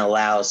still going to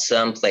allow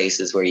some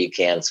places where you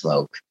can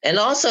smoke. And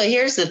also,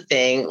 here's the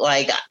thing,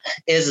 like,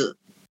 is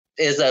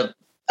a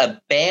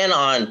ban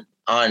on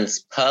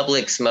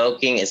public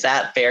smoking, is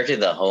that fair to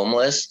the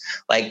homeless?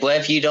 Like, what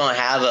if you don't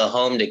have a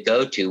home to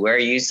go to? Where are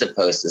you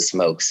supposed to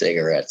smoke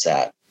cigarettes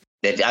at?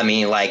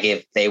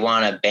 If they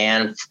want to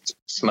ban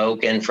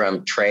smoking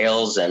from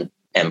trails and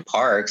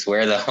parks,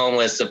 where are the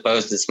homeless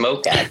supposed to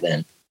smoke at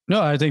then?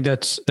 No, I think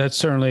that's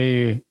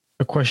certainly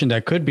a question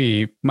that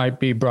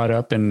might be brought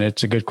up, and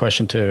it's a good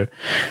question to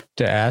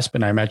ask.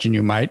 And I imagine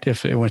you might,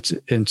 if it was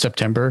in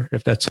September,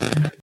 if that's.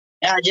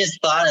 Yeah, I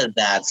just thought of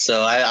that.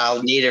 So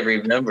I'll need to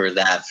remember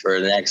that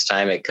for the next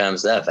time it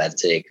comes up at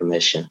City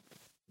Commission.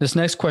 This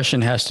next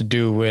question has to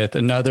do with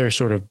another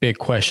sort of big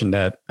question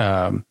that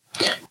the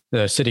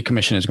City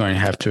Commission is going to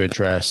have to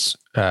address.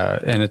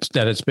 And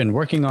it's been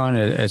working on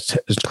it. It's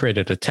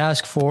created a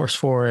task force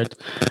for it.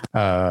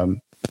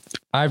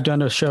 I've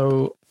done a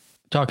show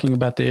talking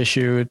about the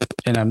issue,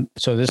 and I'm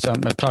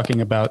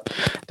talking about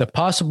the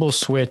possible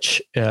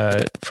switch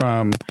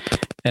from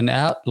an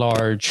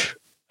at-large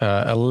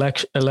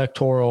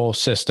electoral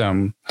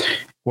system,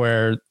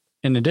 where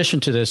in addition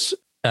to this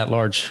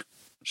at-large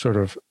sort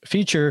of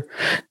feature,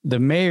 the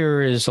mayor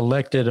is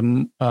elected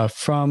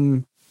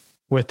from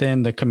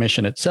within the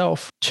commission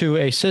itself, to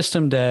a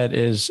system that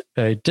is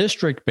a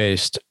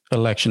district-based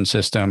election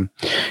system,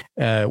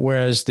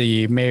 whereas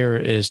the mayor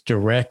is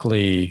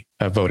directly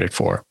voted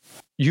for.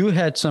 You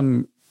had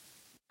some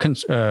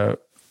thoughts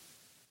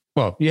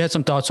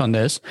on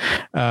this,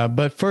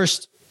 but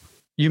first,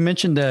 you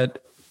mentioned that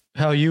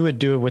how you would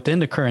do it within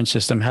the current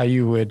system, how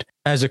you would,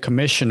 as a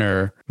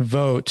commissioner,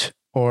 vote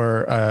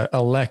or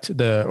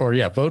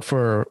vote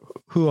for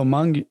who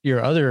among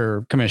your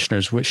other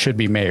commissioners should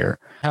be mayor.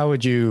 How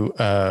would you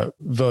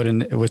vote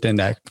within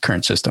that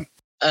current system?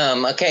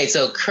 Okay,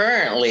 so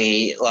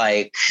currently,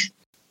 like,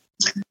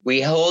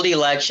 we hold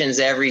elections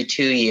every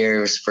 2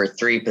 years for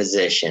 3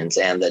 positions,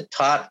 and the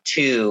top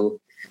two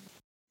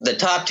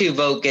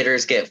vote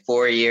getters get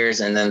 4 years,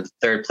 and then the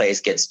third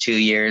place gets 2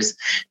 years.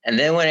 And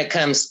then when it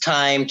comes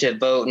time to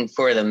voting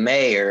for the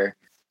mayor,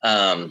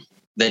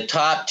 the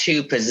top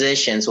 2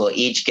 positions will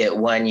each get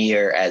 1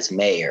 year as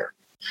mayor.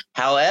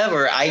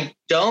 However, I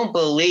don't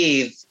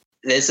believe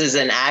this is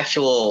an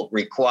actual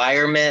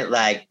requirement,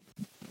 like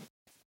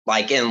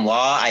in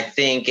law. I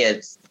think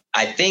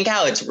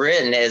how it's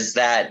written is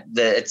that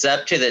it's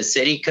up to the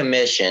city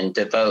commission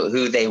to vote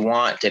who they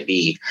want to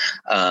be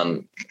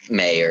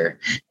mayor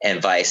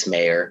and vice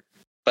mayor.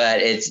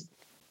 But it's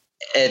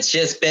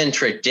just been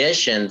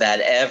tradition that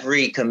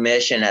every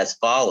commission has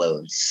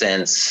followed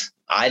since,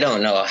 I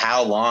don't know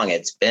how long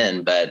it's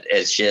been, but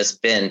it's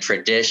just been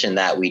tradition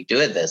that we do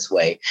it this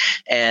way.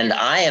 And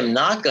I am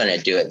not going to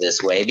do it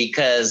this way,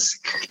 because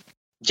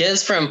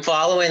just from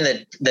following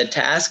the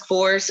task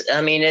force,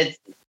 I mean,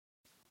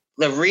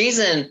 the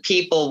reason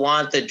people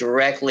want the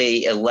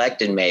directly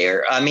elected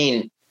mayor, I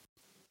mean,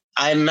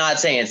 I'm not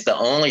saying it's the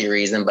only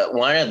reason, but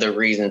one of the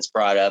reasons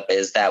brought up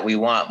is that we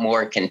want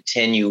more I'm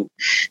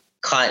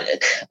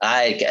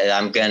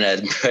going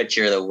to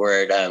butcher the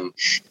word,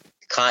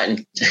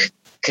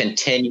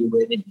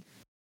 continuity.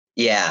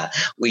 Yeah,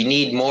 we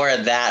need more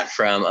of that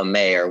from a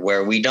mayor,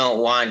 where we don't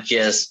want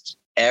just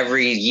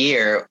every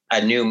year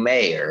a new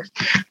mayor.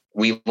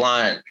 We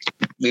want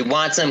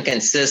some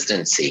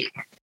consistency.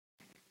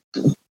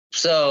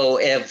 So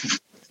if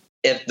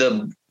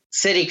the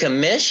city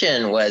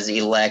commission was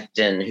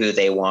electing who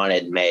they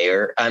wanted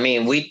mayor, I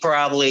mean, we'd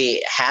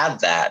probably have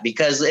that,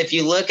 because if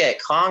you look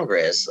at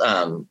Congress,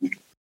 I'm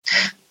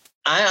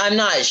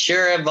not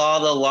sure of all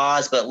the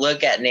laws, but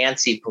look at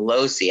Nancy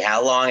Pelosi.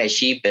 How long has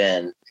she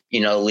been,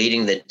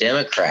 leading the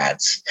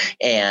Democrats?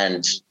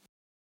 And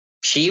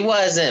she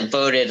wasn't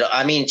voted.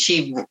 I mean,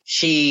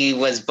 she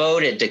was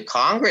voted to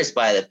Congress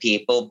by the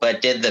people,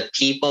 but did the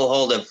people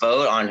hold a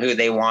vote on who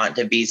they want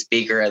to be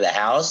Speaker of the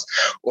House?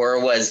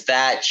 Or was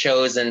that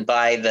chosen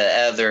by the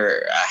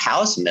other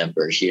House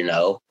members,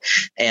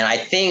 And I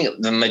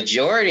think the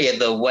majority of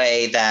the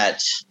way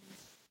that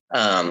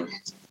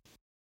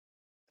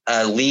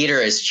a leader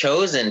is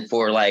chosen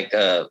for like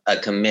a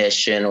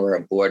commission or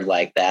a board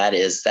like that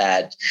is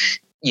that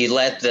you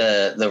let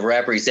the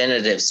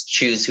representatives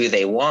choose who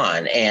they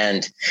want.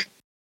 And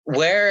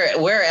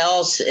where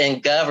else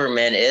in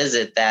government is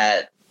it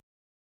that,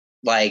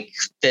 like,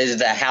 does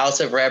the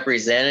House of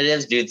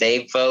Representatives, do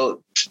they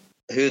vote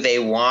who they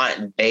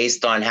want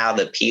based on how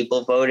the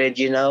people voted,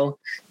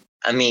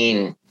 I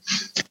mean,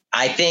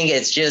 I think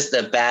it's just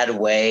a bad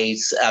way.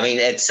 I mean,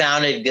 it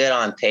sounded good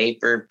on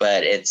paper,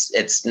 but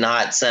it's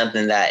not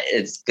something that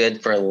is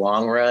good for the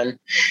long run.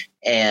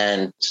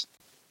 And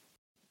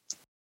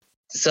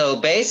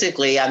so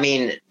basically, I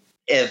mean,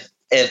 if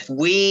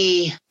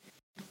the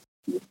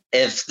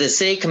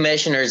city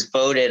commissioners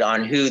voted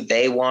on who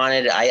they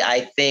wanted,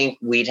 I think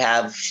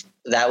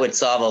that would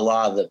solve a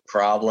lot of the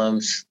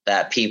problems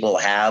that people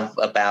have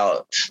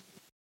about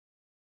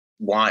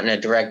wanting a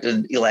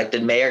directly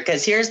elected mayor.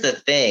 Because here's the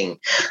thing.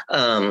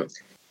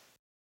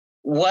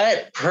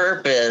 What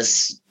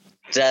purpose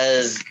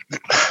does,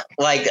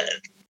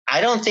 I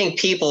don't think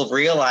people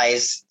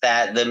realize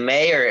that the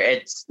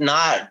mayor,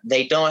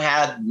 they don't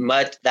have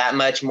that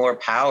much more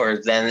power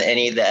than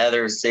any of the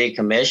other city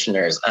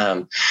commissioners.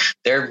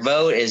 Their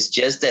vote is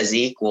just as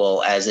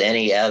equal as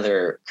any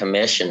other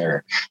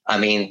commissioner. I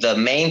mean, the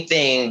main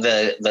thing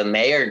the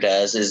mayor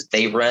does is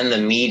they run the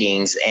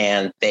meetings,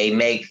 and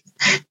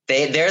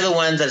they're the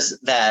ones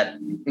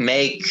that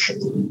make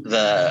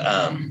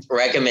the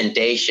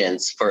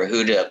recommendations for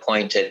who to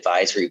appoint to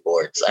advisory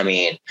boards. I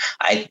mean,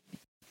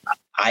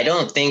 I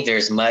don't think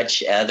there's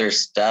much other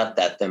stuff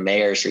that the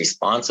mayor's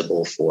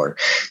responsible for.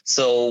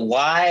 So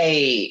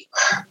why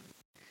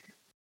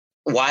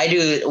do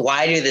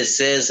the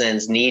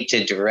citizens need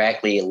to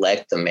directly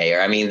elect the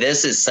mayor? I mean,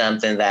 this is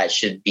something that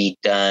should be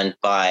done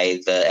by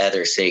the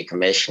other city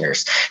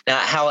commissioners. Now,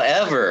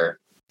 however,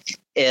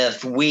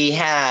 if we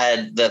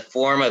had the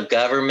form of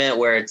government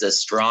where it's a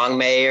strong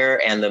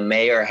mayor and the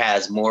mayor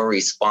has more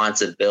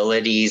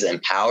responsibilities and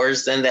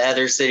powers than the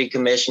other city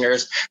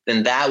commissioners,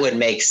 then that would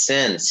make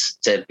sense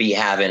to be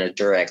having a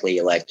directly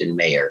elected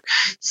mayor.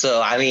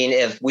 So, I mean,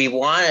 if we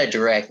want a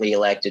directly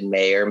elected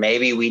mayor,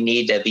 maybe we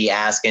need to be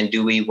asking,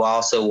 do we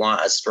also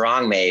want a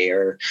strong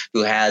mayor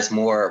who has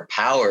more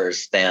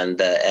powers than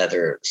the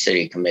other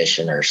city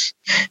commissioners?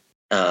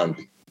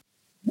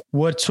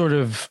 What sort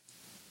of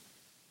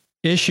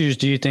issues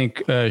do you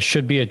think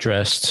should be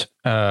addressed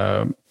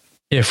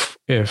if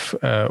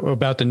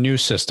about the new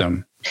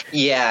system?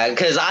 Yeah,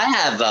 because I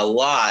have a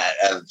lot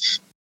of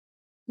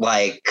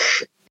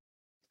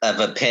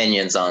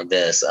opinions on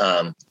this.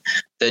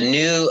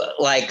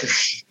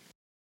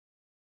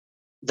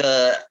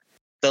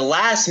 The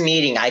last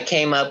meeting, I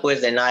came up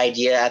with an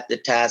idea at the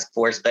task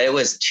force, but it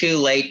was too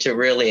late to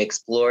really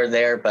explore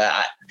there.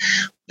 But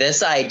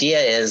this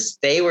idea is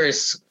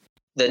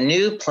the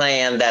new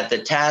plan that the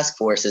task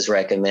force is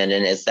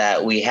recommending is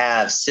that we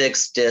have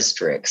 6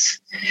 districts.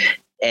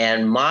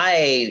 And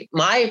my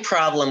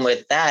problem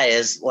with that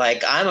is,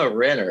 I'm a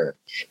renter.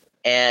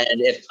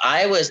 And if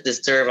I was to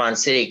serve on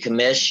city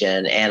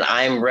commission and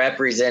I'm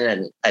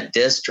representing a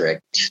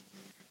district,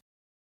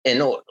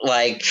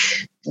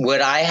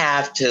 would I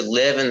have to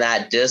live in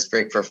that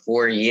district for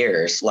 4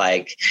 years?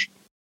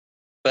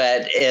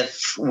 But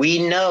if we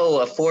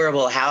know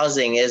affordable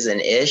housing is an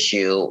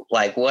issue,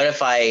 what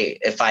if I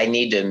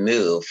need to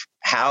move?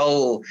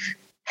 How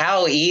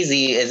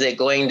easy is it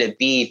going to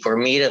be for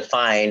me to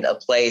find a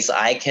place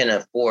I can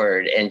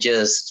afford and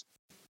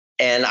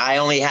I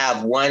only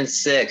have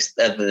 1/6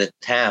 of the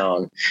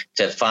town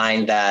to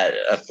find that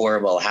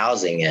affordable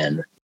housing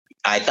in?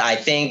 I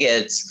think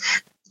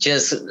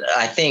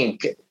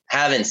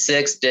having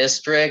 6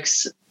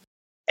 districts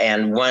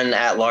and 1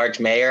 at-large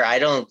mayor, I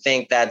don't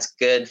think that's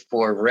good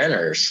for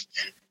renters.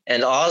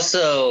 And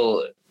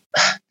also,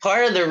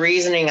 part of the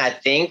reasoning, I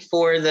think,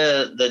 for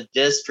the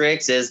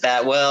districts is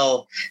that,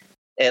 well,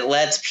 it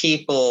lets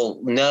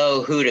people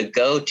know who to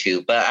go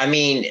to. But I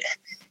mean,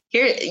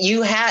 here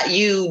you have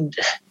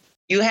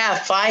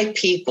 5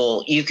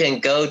 people you can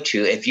go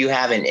to if you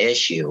have an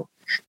issue.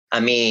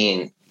 I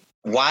mean,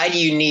 why do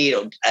you need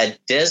a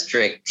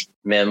district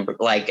member,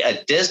 like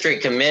a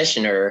district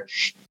commissioner,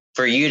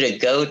 for you to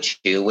go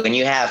to when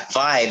you have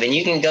 5, and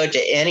you can go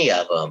to any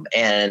of them.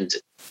 And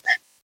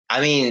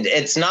I mean,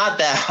 it's not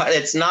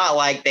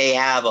like they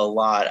have a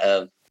lot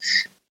of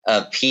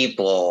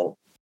people.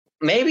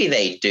 Maybe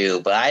they do,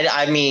 but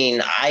I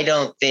mean, I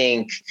don't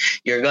think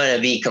you're going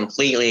to be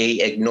completely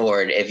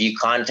ignored if you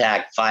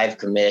contact 5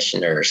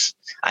 commissioners.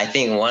 I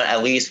think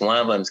at least one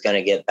of them is going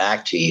to get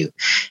back to you.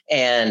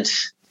 And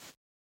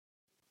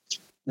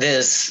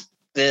this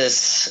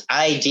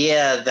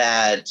idea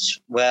that,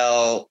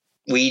 well,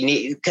 we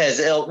need, because,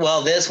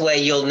 well, this way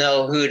you'll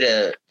know who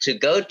to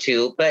go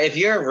to. But if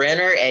you're a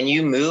renter and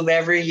you move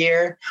every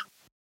year,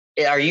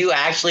 are you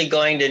actually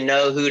going to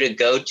know who to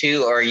go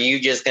to, or are you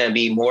just going to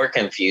be more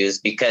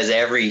confused because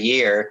every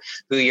year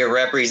who your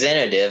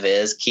representative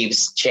is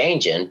keeps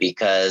changing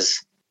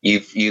because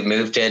you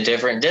moved to a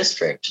different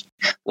district?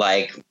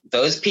 Like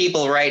those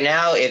people right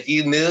now, if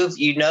you move,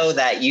 you know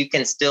that you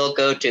can still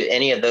go to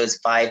any of those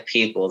 5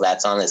 people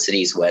that's on the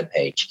city's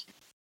webpage.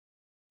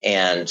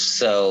 And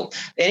so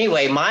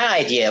anyway, my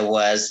idea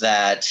was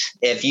that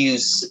if you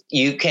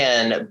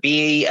can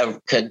be a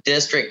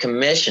district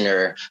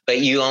commissioner, but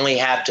you only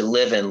have to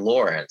live in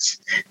Lawrence.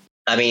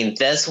 I mean,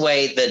 this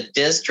way the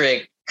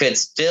district could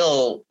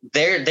still,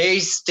 they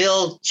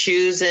still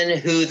choosing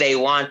who they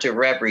want to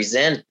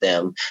represent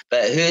them.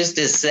 But who's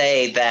to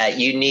say that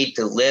you need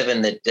to live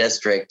in the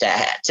district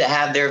to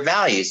have their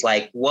values?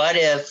 Like, what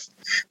if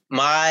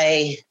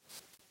my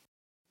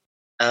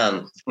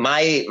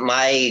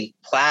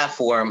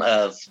platform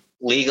of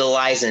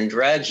legalizing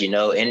drugs,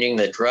 ending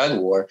the drug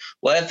war,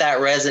 what if that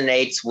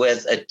resonates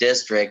with a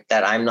district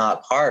that I'm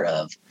not part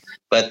of,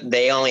 but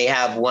they only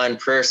have one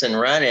person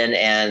running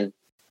and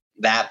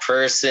that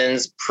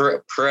person's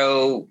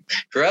pro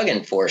drug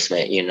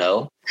enforcement,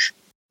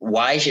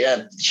 Why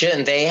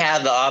shouldn't they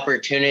have the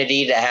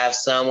opportunity to have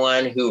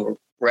someone who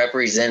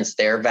represents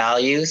their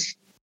values?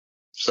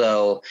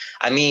 So,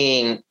 I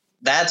mean,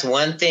 that's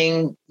one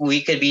thing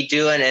we could be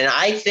doing. And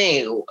I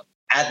think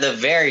at the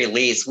very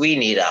least, we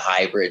need a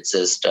hybrid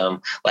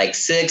system, like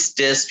 6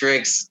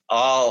 districts,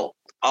 all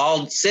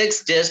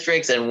 6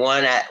 districts and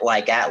one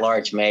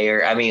at-large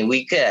mayor. I mean,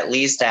 we could at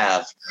least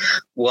have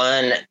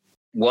one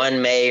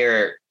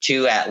mayor,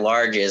 2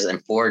 at-larges,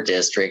 and 4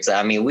 districts.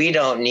 I mean, we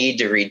don't need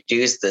to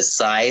reduce the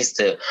size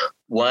to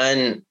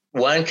one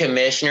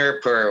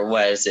commissioner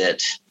per,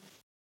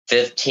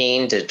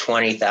 15 to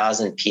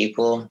 20,000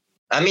 people.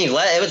 I mean,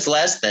 it was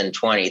less than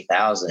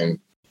 20,000.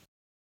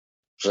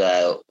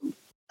 So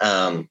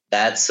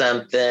that's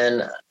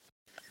something.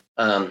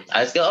 And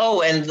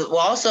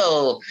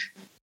also,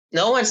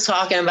 no one's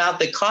talking about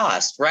the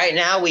cost. Right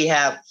now, we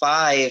have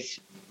 5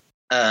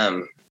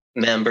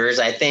 members.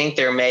 I think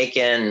they're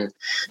making,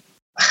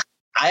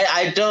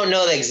 I don't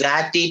know the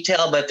exact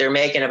detail, but they're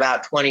making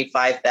about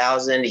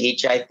 $25,000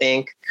 each, I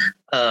think.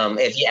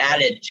 If you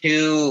added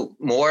 2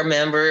 more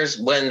members,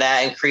 wouldn't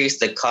that increase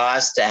the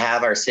cost to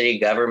have our city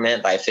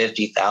government by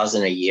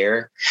 $50,000 a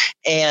year?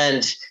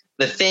 And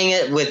the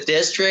thing with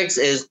districts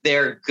is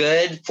they're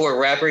good for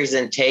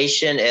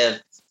representation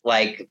if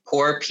like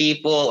poor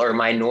people or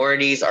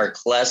minorities are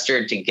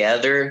clustered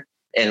together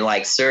in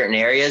like certain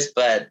areas.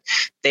 But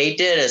they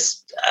did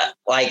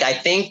I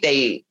think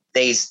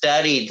they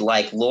studied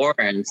like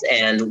Lawrence,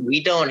 and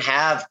we don't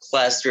have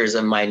clusters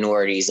of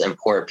minorities and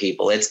poor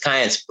people. It's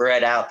kind of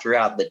spread out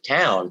throughout the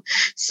town.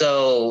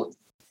 So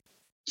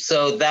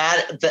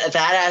that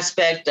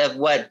aspect of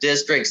what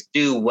districts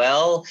do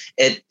well,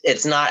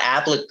 it's not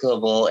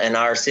applicable in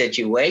our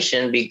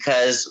situation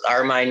because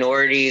our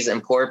minorities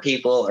and poor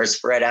people are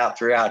spread out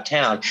throughout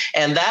town.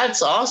 And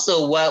that's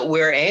also what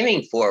we're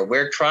aiming for.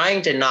 We're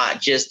trying to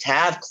not just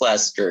have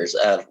clusters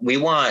of, we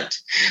want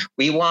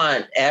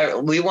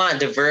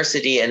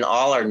diversity in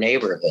all our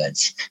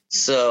neighborhoods.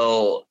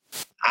 So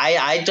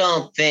I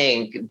don't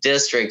think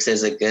districts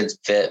is a good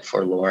fit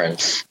for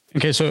Lawrence.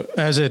 Okay, so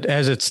as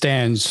it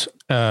stands,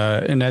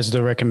 and as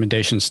the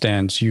recommendation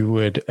stands, you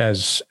would,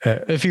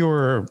 if you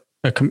were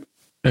a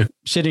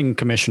sitting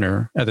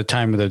commissioner at the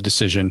time of the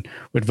decision,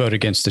 would vote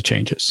against the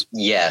changes.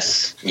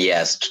 Yes,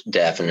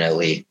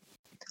 definitely.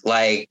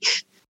 Like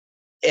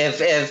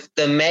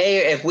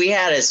if we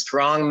had a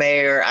strong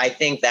mayor, I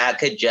think that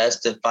could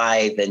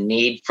justify the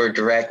need for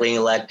directly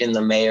electing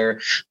the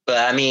mayor.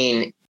 But I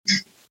mean,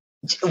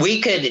 we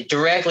could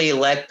directly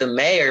elect the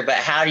mayor, but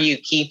how do you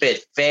keep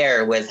it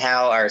fair with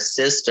how our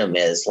system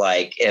is?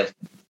 Like if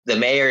the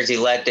mayor is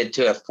elected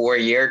to a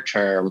 4-year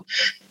term,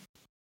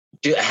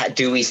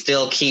 do we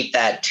still keep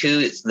that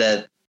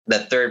the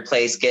third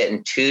place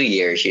getting 2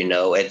 years?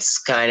 It's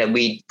kind of,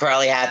 we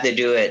probably have to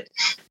do it.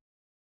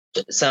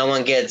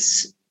 Someone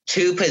gets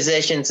 2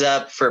 positions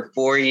up for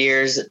 4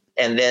 years,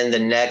 and then the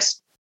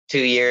next 2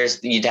 years,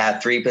 you'd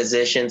have 3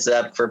 positions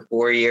up for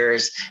 4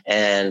 years.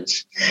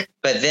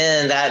 But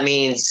then that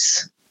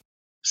means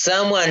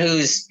someone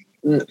who's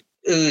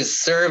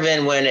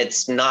serving when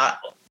it's not,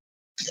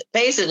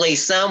 basically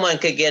someone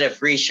could get a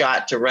free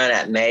shot to run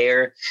at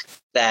mayor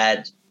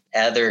that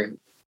other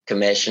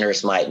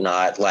commissioners might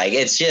not. Like,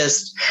 it's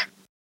just,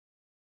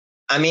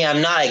 I mean,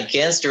 I'm not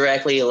against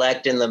directly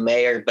electing the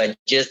mayor, but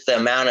just the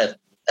amount of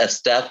of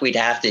stuff we'd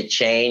have to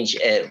change,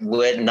 it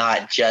would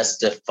not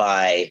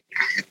justify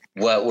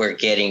what we're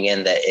getting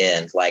in the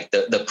end. Like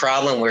the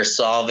problem we're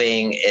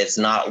solving is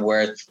not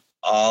worth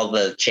all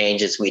the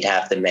changes we'd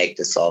have to make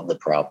to solve the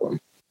problem.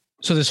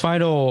 So this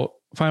final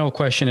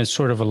question is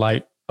sort of a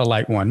light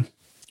one,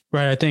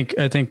 right?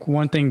 I think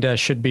one thing that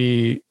should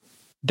be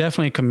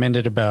definitely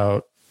commended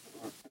about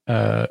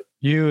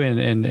you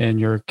and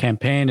your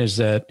campaign is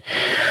that,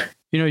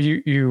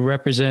 you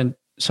represent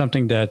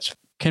something that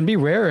can be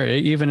rare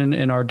even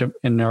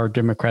in our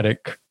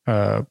democratic,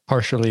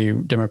 partially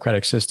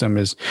democratic system,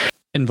 is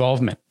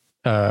involvement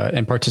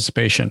and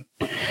participation.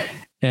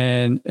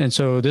 And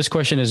so this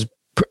question is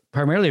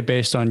primarily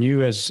based on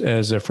you as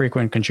a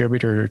frequent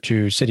contributor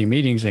to city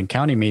meetings and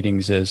county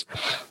meetings. Is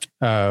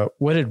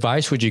what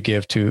advice would you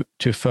give to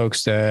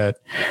folks that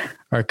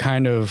are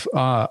kind of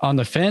on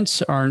the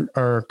fence,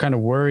 are kind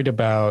of worried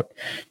about,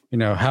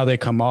 how they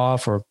come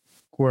off, or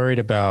worried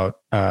about,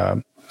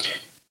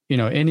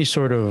 any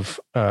sort of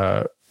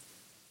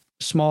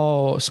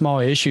small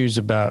issues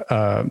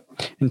about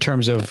in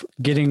terms of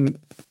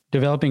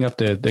developing up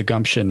the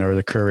gumption or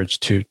the courage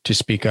to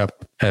speak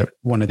up at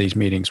one of these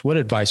meetings? What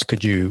advice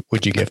would you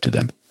give to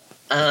them?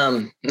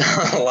 A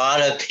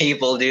lot of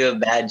people do a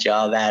bad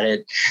job at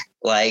it.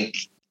 Like,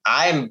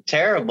 I'm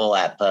terrible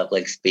at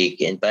public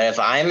speaking, but if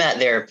I'm at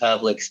there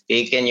public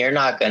speaking, you're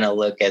not going to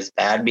look as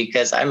bad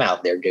because I'm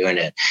out there doing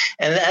it.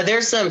 And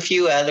there's some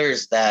few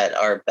others that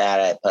are bad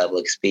at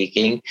public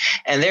speaking.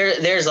 And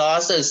there's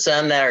also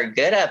some that are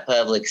good at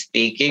public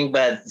speaking,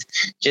 but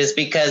just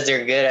because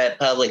they're good at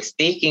public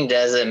speaking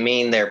doesn't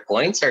mean their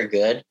points are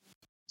good.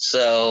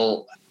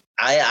 So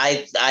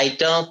I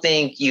don't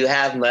think you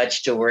have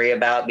much to worry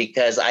about,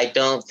 because I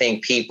don't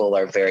think people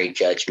are very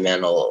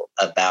judgmental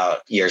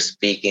about your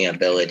speaking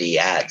ability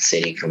at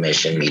city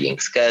commission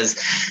meetings,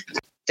 because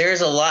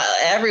there's a lot.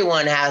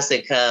 Everyone has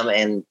to come,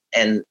 and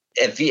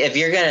if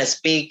you're going to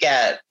speak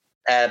at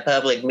a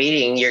public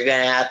meeting, you're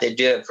going to have to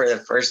do it for the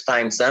first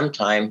time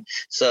sometime.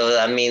 So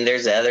I mean,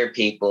 there's other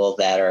people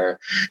that are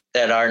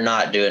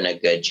not doing a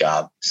good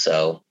job.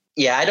 So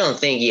yeah, I don't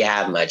think you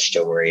have much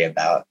to worry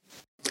about.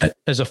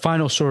 As a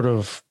final sort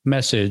of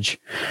message,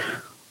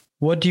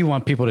 what do you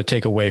want people to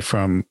take away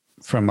from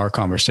our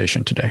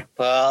conversation today?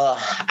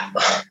 Well,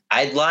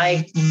 I'd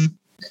like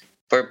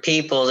for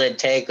people to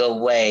take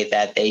away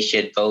that they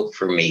should vote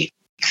for me.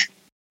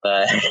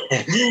 But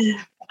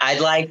I'd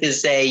like to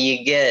say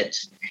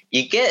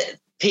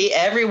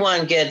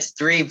everyone gets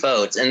 3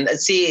 votes. And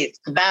see,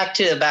 back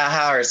to about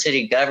how our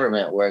city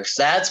government works.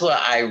 That's what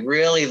I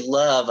really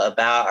love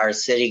about our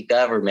city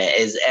government,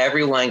 is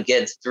everyone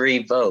gets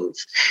 3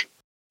 votes.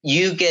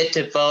 You get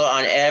to vote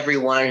on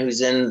everyone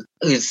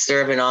who's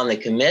serving on the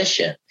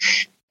commission.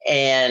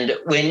 And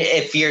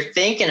if you're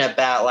thinking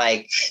about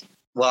like,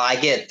 well, I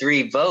get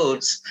 3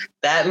 votes,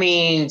 that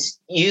means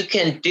you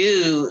can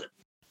do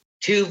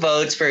 2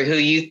 votes for who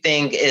you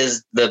think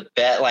is the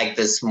best, like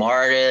the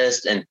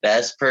smartest and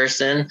best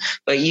person.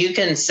 But you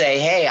can say,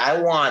 hey, I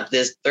want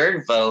this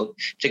 3rd vote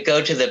to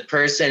go to the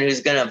person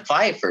who's going to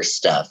fight for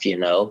stuff.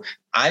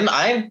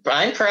 I'm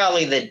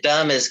probably the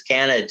dumbest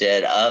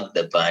candidate of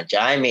the bunch.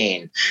 I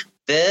mean,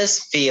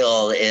 this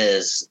field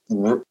is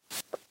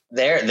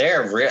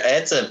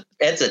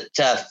it's a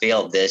tough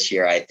field this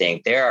year. I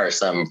think there are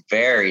some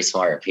very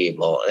smart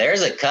people.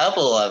 There's a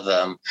couple of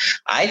them.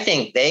 I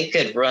think they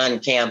could run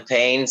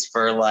campaigns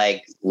for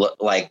like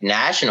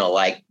national,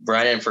 like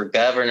running for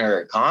governor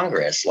or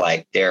Congress.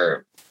 Like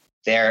their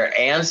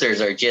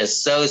answers are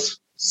just so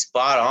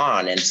spot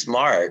on and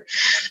smart.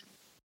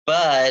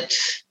 But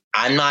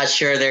I'm not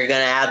sure they're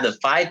going to have the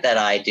fight that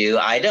I do.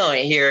 I don't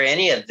hear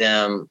any of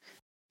them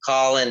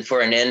calling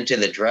for an end to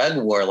the drug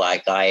war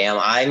like I am.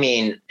 I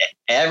mean,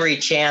 every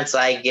chance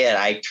I get,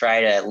 I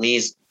try to at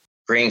least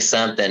bring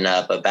something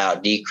up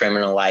about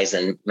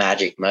decriminalizing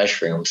magic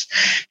mushrooms.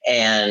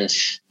 And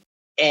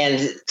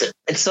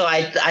so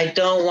I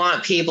don't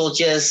want people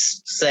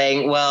just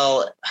saying,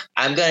 well,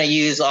 I'm going to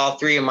use all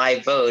 3 of my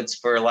votes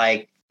for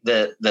like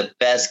the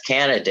best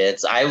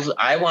candidates.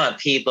 I want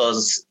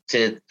people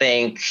to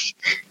think,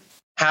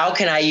 how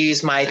can I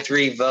use my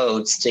 3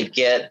 votes to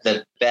get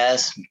the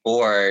best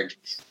board,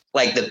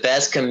 like the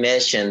best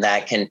commission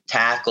that can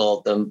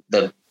tackle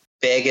the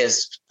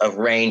biggest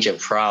range of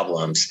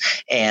problems?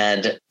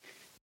 And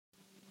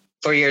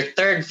for your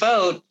 3rd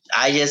vote,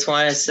 I just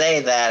want to say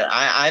that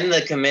I'm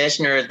the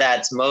commissioner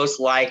that's most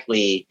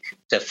likely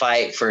to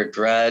fight for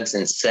drugs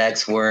and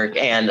sex work.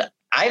 And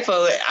I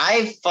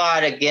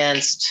fought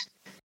against,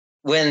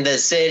 when the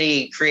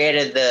city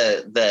created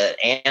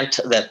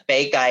the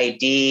fake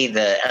ID,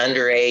 the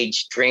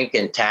underage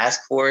drinking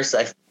task force,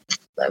 it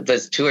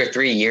was 2 or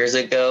 3 years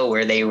ago,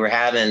 where they were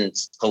having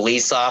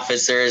police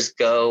officers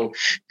go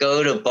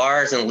to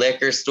bars and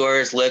liquor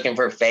stores looking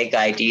for fake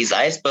IDs.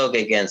 I spoke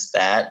against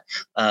that.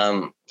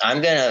 I'm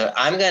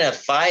gonna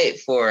fight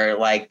for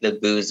like the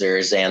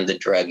boozers and the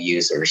drug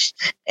users,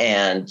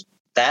 and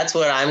that's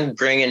what I'm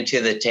bringing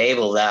to the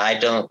table that I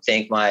don't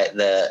think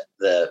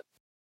the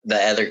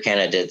other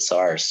candidates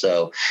are.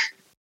 So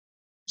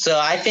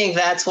I think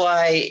that's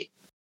why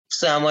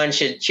someone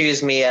should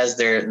choose me as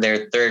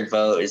their third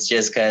vote, it's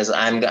just because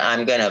I'm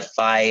gonna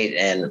fight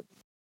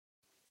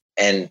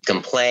and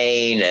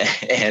complain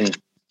and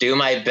do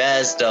my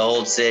best to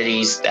hold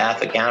city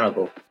staff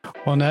accountable.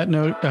 On that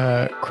note,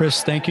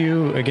 Chris, thank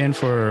you again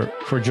for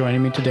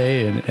joining me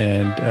today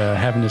and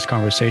having this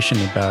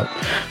conversation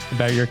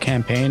about your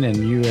campaign and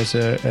you as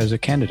a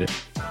candidate.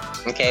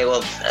 Okay,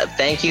 well,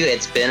 thank you.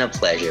 It's been a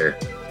pleasure.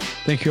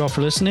 Thank you all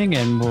for listening,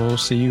 and we'll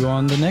see you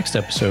on the next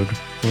episode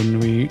when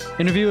we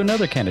interview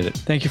another candidate.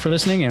 Thank you for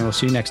listening, and we'll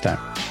see you next time.